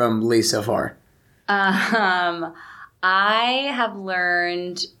learned from Lee so far? I have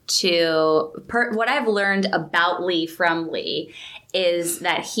learned what I've learned about Lee from Lee is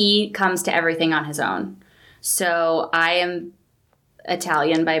that he comes to everything on his own. So I am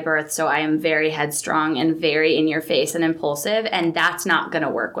Italian by birth, so I am very headstrong and very in your face and impulsive, and that's not going to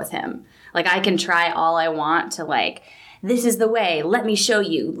work with him. Like I can try all I want to like this is the way, let me show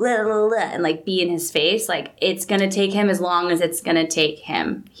you, blah, blah, blah, and like be in his face, like it's going to take him as long as it's going to take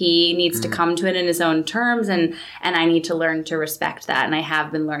him. He needs to come to it in his own terms, and I need to learn to respect that. And I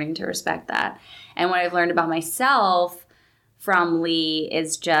have been learning to respect that. And what I've learned about myself from Lee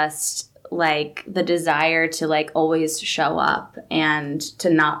is just like the desire to like always show up and to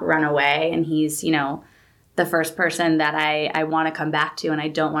not run away. And he's, you know, the first person that I want to come back to and I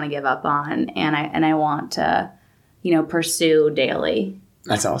don't want to give up on. And I want to, you know, pursue daily.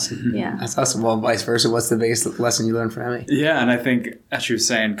 That's awesome. Yeah. That's awesome. Well, vice versa. What's the biggest lesson you learned from Emmy? Yeah. And I think, as you were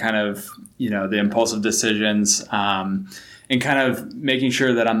saying, kind of, you know, the impulsive decisions, and kind of making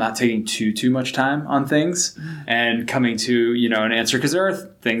sure that I'm not taking too much time on things and coming to, you know, an answer. Because there are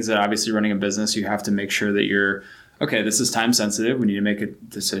things that obviously running a business, you have to make sure that you're, okay, this is time sensitive. We need to make a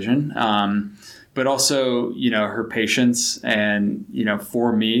decision. But also, you know, her patience and, you know,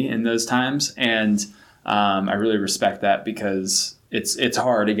 for me in those times. And I really respect that because it's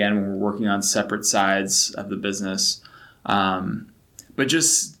hard, again, when we're working on separate sides of the business. But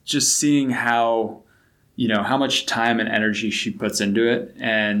just seeing how, you know, how much time and energy she puts into it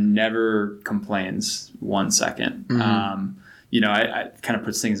and never complains 1 second. You know, I kind of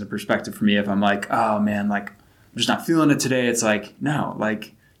puts things in perspective for me. If I'm like, oh man, like I'm just not feeling it today. It's like, no,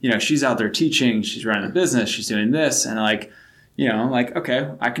 like, you know, she's out there teaching, she's running a business, she's doing this. And like, you know, like, okay,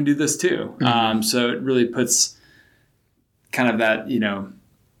 I can do this too. So it really puts kind of that, you know,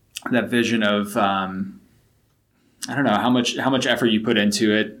 that vision of, I don't know how much effort you put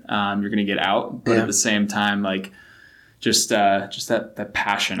into it, you're going to get out, but at the same time, like just that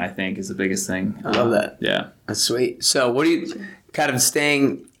passion, I think, is the biggest thing. I love that. Yeah, that's sweet. So, what do you kind of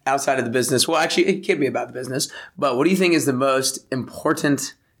staying outside of the business? Well, actually, it can be about the business, but what do you think is the most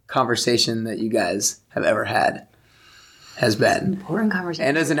important conversation that you guys have ever had? Has been Important conversation.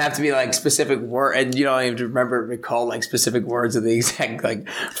 and it doesn't have to be like specific word, and you don't even recall like specific words of the exact like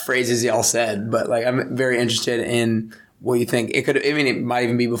phrases y'all said, but like I'm very interested in what you think. It could, I mean, it might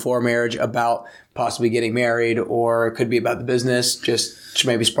even be before marriage, about possibly getting married, or it could be about the business, just to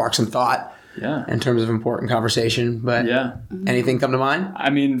maybe spark some thought in terms of important conversation. But anything come to mind? I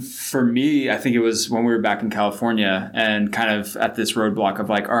mean, for me, I think it was when we were back in California and kind of at this roadblock of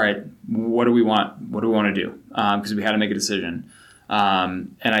like, all right, what do we want? What do we want to do? Because we had to make a decision.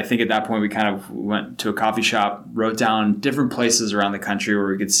 And I think at that point we kind of went to a coffee shop, wrote down different places around the country where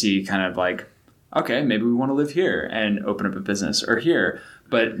we could see kind of like, okay, maybe we want to live here and open up a business, or here.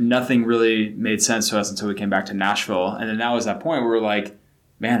 But nothing really made sense to us until we came back to Nashville. And then that was that point where we're like,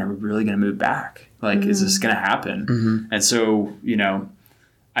 man, are we really going to move back? Like, is this going to happen? And so, you know,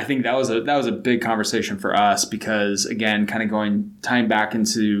 I think that was a big conversation for us because, again, kind of tying back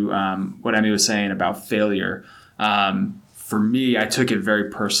into what Emmy was saying about failure. For me, I took it very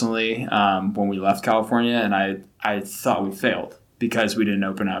personally when we left California, and I thought we failed because we didn't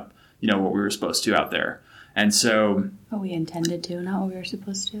open up, you know, what we were supposed to out there. And so, what we intended to, not what we were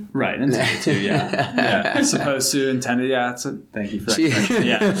supposed to. Right, intended to, yeah. Supposed to, intended, yeah. Thank you for that question.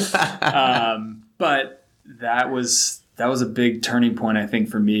 Yeah. But that was a big turning point, I think,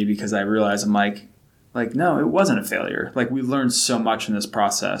 for me, because I realized I'm like, no, it wasn't a failure. Like, we learned so much in this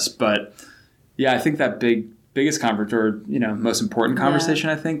process. But yeah, I think that biggest or, you know, most important conversation,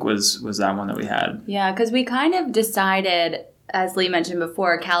 I think, was that one that we had. Yeah, because we kind of decided, as Lee mentioned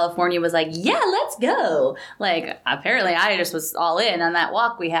before, California was like, yeah, let's go. Like, apparently I just was all in on that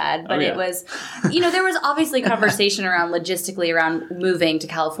walk we had. But it was, you know, there was obviously conversation around logistically around moving to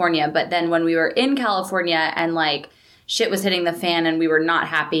California. But then when we were in California and like shit was hitting the fan and we were not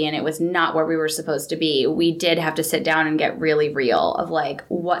happy and it was not where we were supposed to be, we did have to sit down and get really real of like,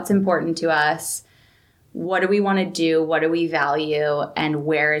 what's important to us? What do we want to do? What do we value? And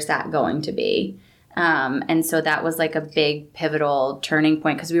where is that going to be? And so that was like a big pivotal turning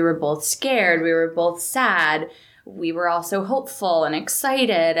point because we were both scared. We were both sad. We were also hopeful and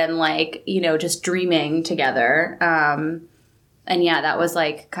excited and like, you know, just dreaming together. And yeah, that was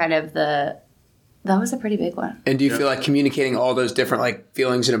like kind of that was a pretty big one. And do you feel like communicating all those different like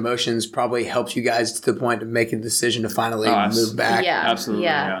feelings and emotions probably helped you guys to the point of making the decision to finally move back? Yeah, absolutely.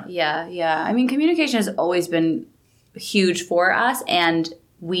 Yeah. I mean, communication has always been huge for us, and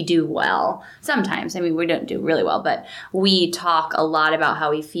we do well sometimes. I mean, we don't do really well, but we talk a lot about how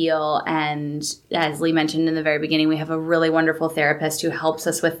we feel. And as Lee mentioned in the very beginning, we have a really wonderful therapist who helps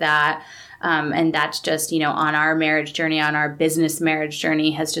us with that. And that's just, you know, on our marriage journey, on our business marriage journey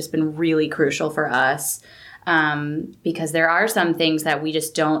has just been really crucial for us. Because there are some things that we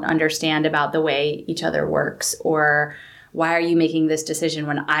just don't understand about the way each other works or why are you making this decision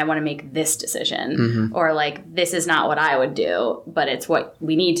when I want to make this decision? Or like, this is not what I would do, but it's what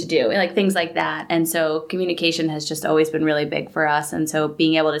we need to do. Like things like that. And so communication has just always been really big for us. And so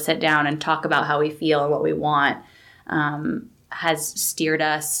being able to sit down and talk about how we feel and what we want has steered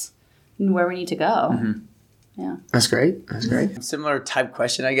us where we need to go. Yeah. That's great. That's great. Similar type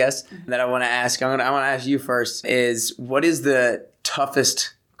question, I guess, that I want to ask. I want to ask you first is, what is the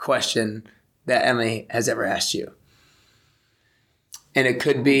toughest question that Emily has ever asked you? And it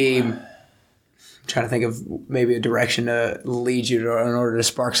could be, I'm trying to think of maybe a direction to lead you to, in order to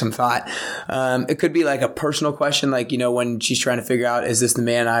spark some thought. It could be like a personal question, like, when she's trying to figure out, is this the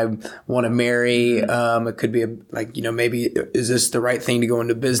man I want to marry? It could be maybe, is this the right thing to go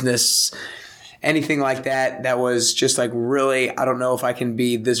into business? Anything like that, that was just like, really, I don't know if I can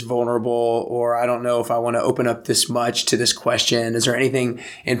be this vulnerable, or I don't know if I want to open up this much to this question. Is there anything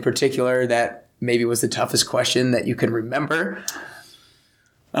in particular that maybe was the toughest question that you can remember?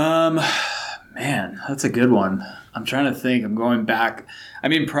 Man, that's a good one. I'm trying to think. I'm going back. I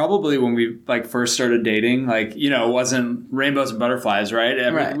mean, probably when we first started dating, it wasn't rainbows and butterflies,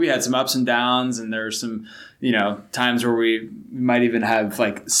 right? Right. We had some ups and downs, and there were some, times where we might even have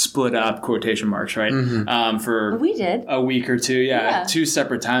split up, quotation marks, right? For we did a week or two. Yeah. 2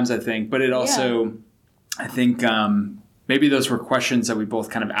 separate times, I think. But it also, I think maybe those were questions that we both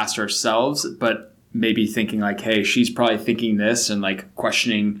kind of asked ourselves, but maybe thinking hey, she's probably thinking this and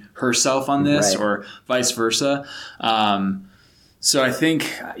questioning herself on this, right, or vice versa. So I think,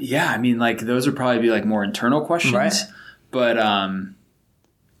 those would probably be more internal questions, right.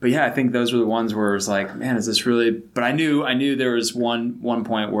 But yeah, I think those were the ones where it was man, is this really, but I knew there was one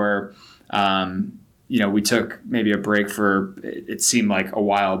point where, we took maybe a break for, it seemed like a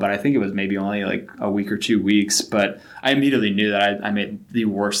while, but I think it was maybe only a week or 2 weeks. But I immediately knew that I made the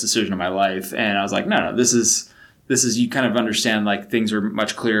worst decision of my life. And I was like, no, this is, you kind of understand things are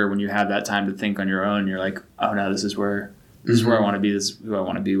much clearer when you have that time to think on your own. You're like, oh no, this is where I want to be. This is who I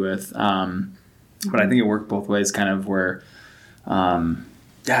want to be with. But I think it worked both ways, kind of where, I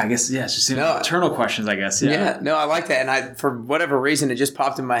guess, it's just internal questions, I guess. Yeah. No, I like that. And for whatever reason, it just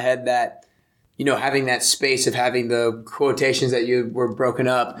popped in my head that, having that space of having the quotations that you were broken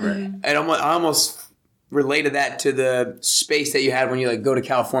up, right. I almost related that to the space that you had when you go to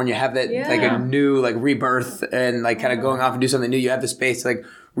California, have that a new rebirth and kind of going off and do something new. You have the space to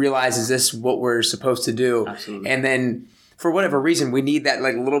realize, is this what we're supposed to do? Absolutely. And then for whatever reason, we need that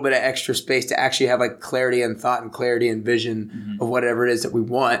little bit of extra space to actually have clarity and thought and clarity and vision of whatever it is that we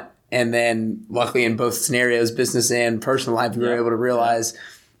want. And then luckily in both scenarios, business and personal life, you were able to realize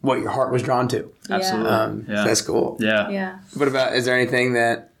what your heart was drawn to. Absolutely. So that's cool. Yeah. What about, is there anything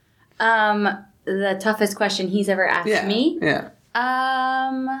that... the toughest question he's ever asked me? Yeah.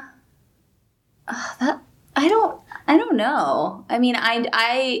 I don't know. I mean,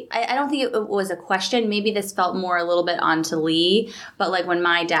 I don't think it was a question. Maybe this felt more a little bit onto Lee. But when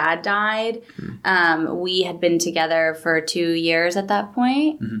my dad died, we had been together for 2 years at that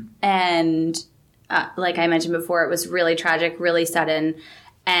point. And like I mentioned before, it was really tragic, really sudden.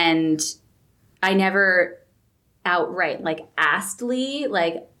 And I never outright asked Lee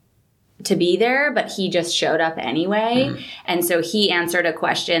to be there, but he just showed up anyway. And so he answered a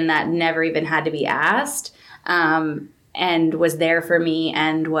question that never even had to be asked, and was there for me,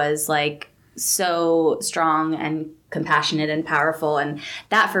 and was so strong and compassionate and powerful. And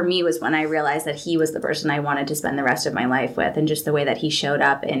that for me was when I realized that he was the person I wanted to spend the rest of my life with, and just the way that he showed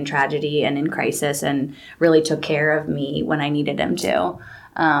up in tragedy and in crisis and really took care of me when I needed him to.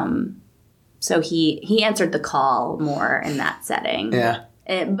 So he answered the call more in that setting. Yeah.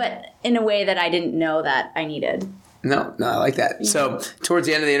 But in a way that I didn't know that I needed. No, I like that. So towards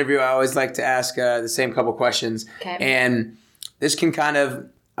the end of the interview, I always like to ask the same couple questions. Okay. And this can kind of,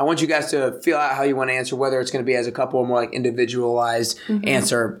 I want you guys to feel out how you want to answer, whether it's going to be as a couple or more individualized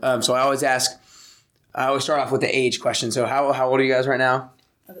answer. So I always start off with the age question. So how old are you guys right now?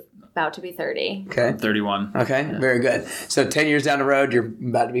 About to be 30. Okay. I'm 31. Okay, very good. So 10 years down the road, you're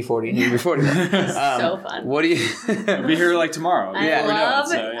about to be 40. You'll be 40. So fun. What do you... We'll be here tomorrow.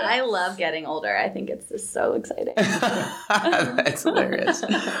 I love getting older. I think it's just so exciting. That's hilarious.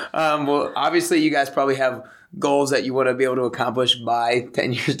 Well, obviously, you guys probably have goals that you want to be able to accomplish by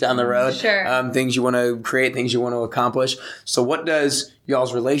 10 years down the road. Sure. Things you want to create, things you want to accomplish. So what does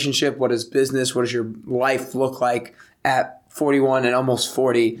y'all's relationship, what does business, what does your life look like at 41 and almost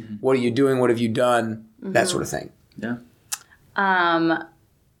 40? What are you doing? What have you done? That sort of thing. Yeah.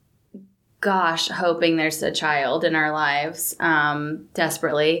 Gosh, hoping there's a child in our lives,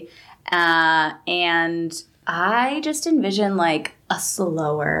 desperately. And I just envision a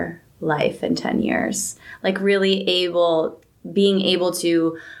slower life in 10 years. Like really being able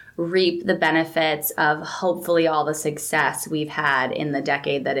to reap the benefits of hopefully all the success we've had in the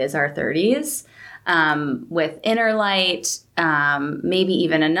decade that is our 30s, with Inner Light, maybe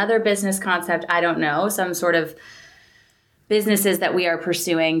even another business concept. I don't know, some sort of businesses that we are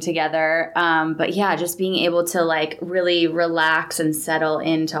pursuing together. But yeah, just being able to like really relax and settle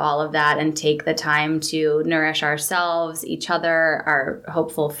into all of that and take the time to nourish ourselves, each other, our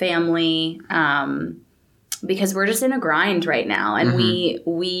hopeful family, because we're just in a grind right now. And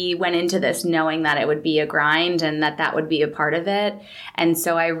we went into this knowing that it would be a grind and that would be a part of it. And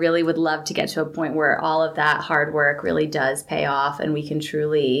so I really would love to get to a point where all of that hard work really does pay off and we can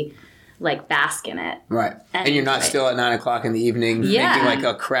truly like bask in it. Right. And you're not still at 9 o'clock in the evening thinking like,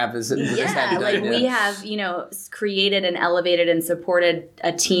 oh crap, is it? Yeah. Like we have, created and elevated and supported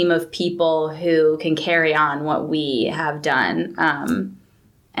a team of people who can carry on what we have done.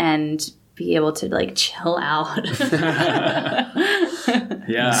 And be able to like chill out.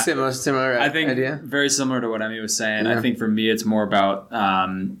 Yeah. Similar I think idea. Very similar to what Emmy was saying. Yeah. I think for me, it's more about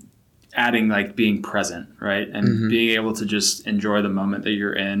adding like being present, right? And being able to just enjoy the moment that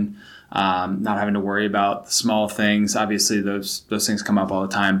you're in, not having to worry about the small things. Obviously those things come up all the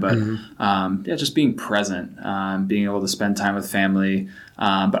time, but just being present, being able to spend time with family,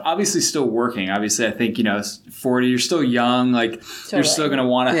 but obviously still working. Obviously I think, 40, you're still young, like totally. You're still going to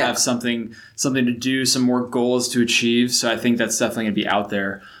want to have something to do, some more goals to achieve. So I think that's definitely going to be out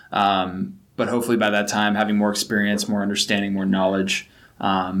there. But hopefully by that time, having more experience, more understanding, more knowledge.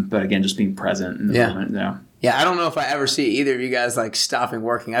 But again, just being present in the moment. Yeah. Yeah, I don't know if I ever see either of you guys like stopping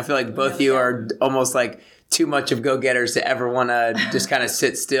working. I feel like both of you are almost like too much of go-getters to ever want to just kind of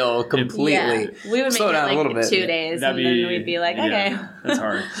sit still completely. Yeah. We would slow make it down like a little bit. 2 days and then we'd be like, okay. That's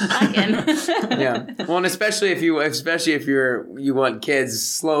hard. I can. Yeah. Well, and especially if you want kids,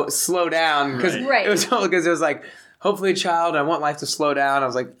 slow down. Because it was like, hopefully a child, I want life to slow down. I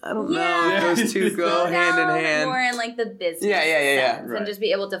was like, I don't know if those two go hand in hand. More in like the business sense, and just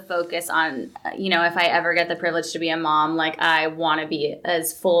be able to focus on, if I ever get the privilege to be a mom, like I want to be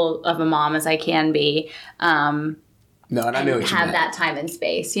as full of a mom as I can be. No, and I know what you have that time and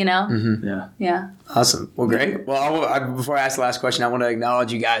space, Mm-hmm. Yeah. Yeah. Awesome. Well, great. Well, before I ask the last question, I want to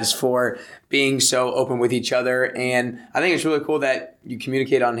acknowledge you guys for being so open with each other. And I think it's really cool that you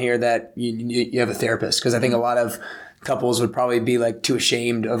communicate on here that you have a therapist, because I think a lot of couples would probably be like too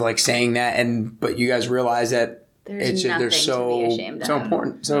ashamed of like saying that. But you guys realize that there's nothing to be ashamed of. So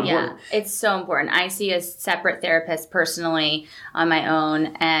important. Yeah, it's so important. I see a separate therapist personally on my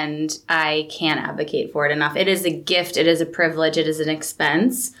own, and I can't advocate for it enough. It is a gift. It is a privilege. It is an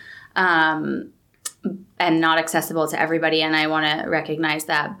expense, and not accessible to everybody. And I want to recognize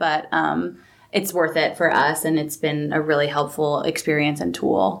that. But it's worth it for us, and it's been a really helpful experience and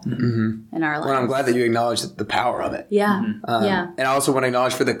tool in our lives. Well, I'm glad that you acknowledge the power of it. Yeah, And I also want to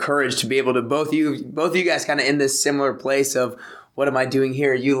acknowledge for the courage to be able to both of you guys kind of in this similar place of, what am I doing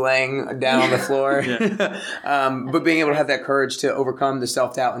here? You laying down on the floor, but being able to have that courage to overcome the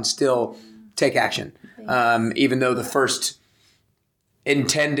self-doubt and still take action, even though the first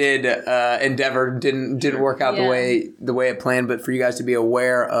intended endeavor didn't work out the way it planned. But for you guys to be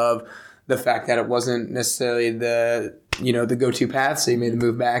aware of the fact that it wasn't necessarily the go-to path, so you made the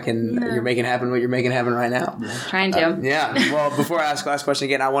move back, and you're making happen what you're making happen right now. Trying to. Well, before I ask the last question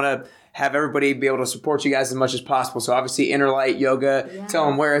again, I want to have everybody be able to support you guys as much as possible. So obviously Inner Light Yoga, tell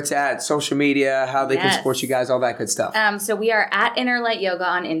them where it's at, social media, how they can support you guys, all that good stuff. So we are at Inner Light Yoga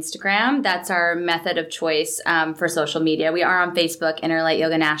on Instagram. That's our method of choice for social media. We are on Facebook, Inner Light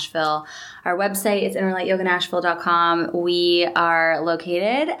Yoga Nashville. Our website is innerlightyoganashville.com. We are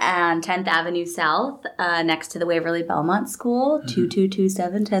located on 10th Avenue South, next to the Waverly Belmont School,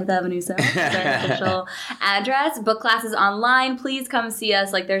 2227 10th Avenue South. That's our official address. Book classes online. Please come see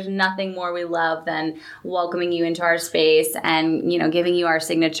us. Like, there's nothing more we love than welcoming you into our space and, giving you our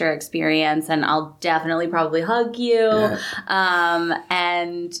signature experience. And I'll definitely probably hug you. You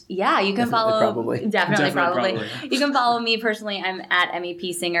can follow. Definitely probably. You can follow me personally. I'm at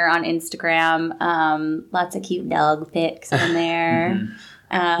MEP Singer on Instagram. Lots of cute dog pics on there.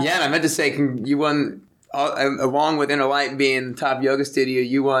 And I meant to say, you won, along with Inner Light being top yoga studio,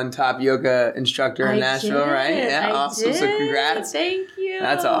 you won top yoga instructor in Nashville, right? Yeah, awesome. So congrats. Thank you.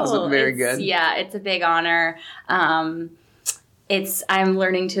 That's awesome. Very good. Yeah, it's a big honor. I'm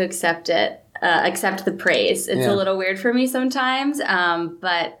learning to accept it. Accept the praise. It's a little weird for me sometimes,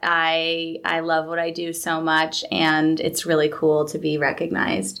 but I love what I do so much, and it's really cool to be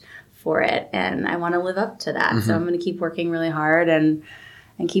recognized for it, and I want to live up to that. So I'm going to keep working really hard and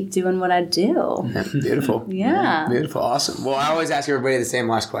and keep doing what I do. Beautiful. Yeah. Beautiful. Awesome. Well, I always ask everybody the same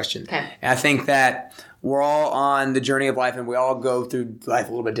last question. Okay. And I think that we're all on the journey of life and we all go through life a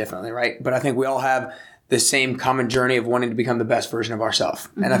little bit differently, right? But I think we all have the same common journey of wanting to become the best version of ourselves.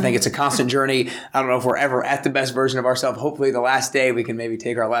 Mm-hmm. And I think it's a constant journey. I don't know if we're ever at the best version of ourselves. Hopefully the last day we can maybe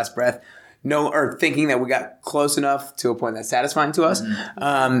take our last breath, or thinking that we got close enough to a point that's satisfying to us.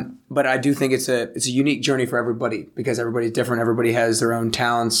 Mm-hmm. But I do think it's a unique journey for everybody because everybody's different. Everybody has their own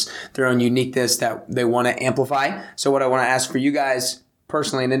talents, their own uniqueness that they want to amplify. So what I want to ask for you guys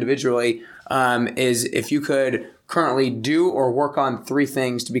personally and individually is if you could currently do or work on 3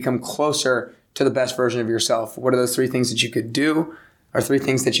 things to become closer to the best version of yourself. What are those 3 things that you could do or 3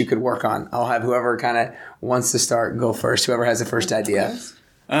 things that you could work on? I'll have whoever kind of wants to start go first, whoever has the first idea.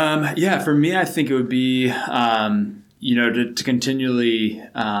 For me, I think it would be, to continually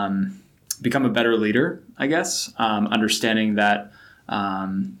become a better leader, I guess, understanding that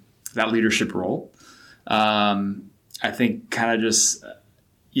leadership role. I think kind of just,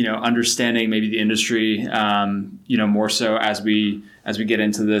 understanding maybe the industry, more so as we get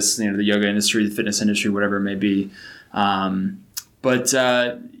into this, the yoga industry, the fitness industry, whatever it may be. I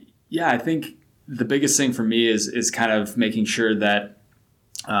think the biggest thing for me is kind of making sure that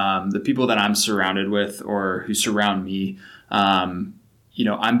the people that I'm surrounded with or who surround me, I'm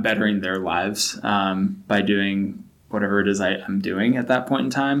bettering their lives by doing whatever it is I'm doing at that point in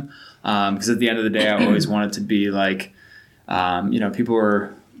time. Because at the end of the day, I always want it to be like, people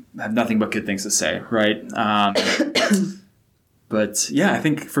have nothing but good things to say, right? I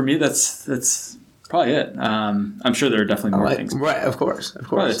think for me, that's probably it. I'm sure there are definitely more things. Right, of course.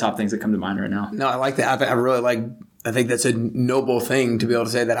 Probably the top things that come to mind right now. No, I like that. I think that's a noble thing to be able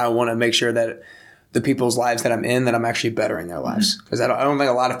to say that I want to make sure that the people's lives that I'm in, that I'm actually bettering their lives. Because I don't think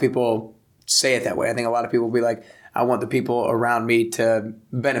a lot of people say it that way. I think a lot of people will be like, I want the people around me to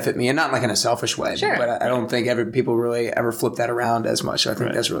benefit me, and not like in a selfish way. Sure. But I don't think people really ever flip that around as much. So I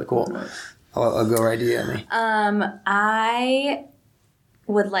think that's really cool. Right. I'll go right to you, Emily. I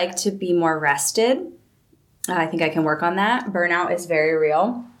would like to be more rested. I think I can work on that. Burnout is very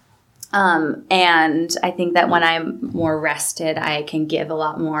real. And I think that when I'm more rested, I can give a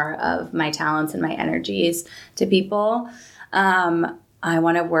lot more of my talents and my energies to people. I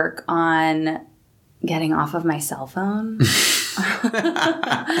want to work on getting off of my cell phone.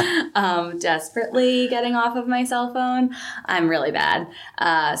 Desperately getting off of my cell phone. I'm really bad.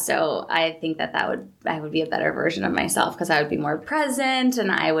 So I think that I would be a better version of myself because I would be more present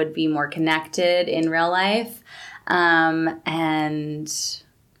and I would be more connected in real life. And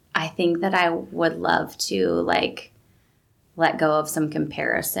I think that I would love to let go of some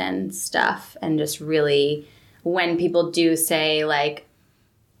comparison stuff and just really, when people do say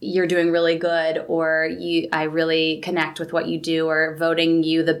you're doing really good, or I really connect with what you do, or voting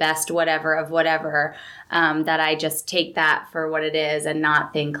you the best whatever of whatever, that I just take that for what it is and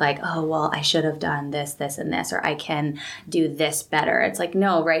not think oh, well, I should have done this, this, and this, or I can do this better. It's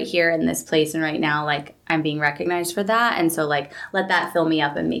no, right here in this place and right now, I'm being recognized for that. And so let that fill me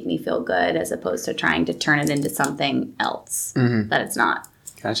up and make me feel good, as opposed to trying to turn it into something else that it's not.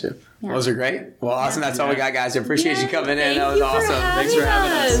 Gotcha. Yeah. Well, those are great. Well, awesome. That's all we got, guys. I appreciate you coming in. That was awesome. Thanks for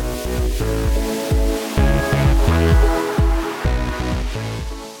having us.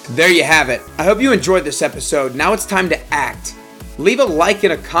 There you have it. I hope you enjoyed this episode. Now it's time to act. Leave a like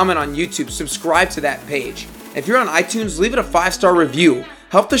and a comment on YouTube. Subscribe to that page. If you're on iTunes, leave it a 5-star review.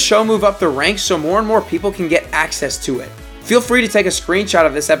 Help the show move up the ranks so more and more people can get access to it. Feel free to take a screenshot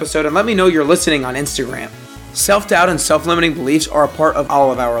of this episode and let me know you're listening on Instagram. Self-doubt and self-limiting beliefs are a part of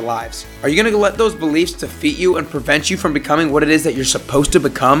all of our lives. Are you going to let those beliefs defeat you and prevent you from becoming what it is that you're supposed to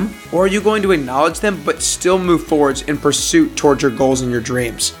become? Or are you going to acknowledge them but still move forwards in pursuit towards your goals and your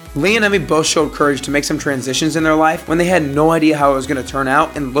dreams? Lee and Emmy both showed courage to make some transitions in their life when they had no idea how it was going to turn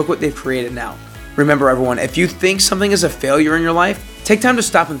out, and look what they've created now. Remember, everyone, if you think something is a failure in your life, take time to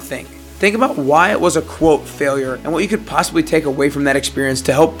stop and think. Think about why it was a quote failure and what you could possibly take away from that experience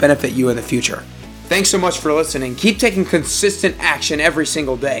to help benefit you in the future. Thanks so much for listening. Keep taking consistent action every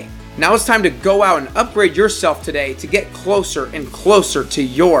single day. Now it's time to go out and upgrade yourself today to get closer and closer to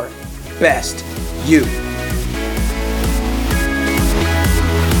your best you.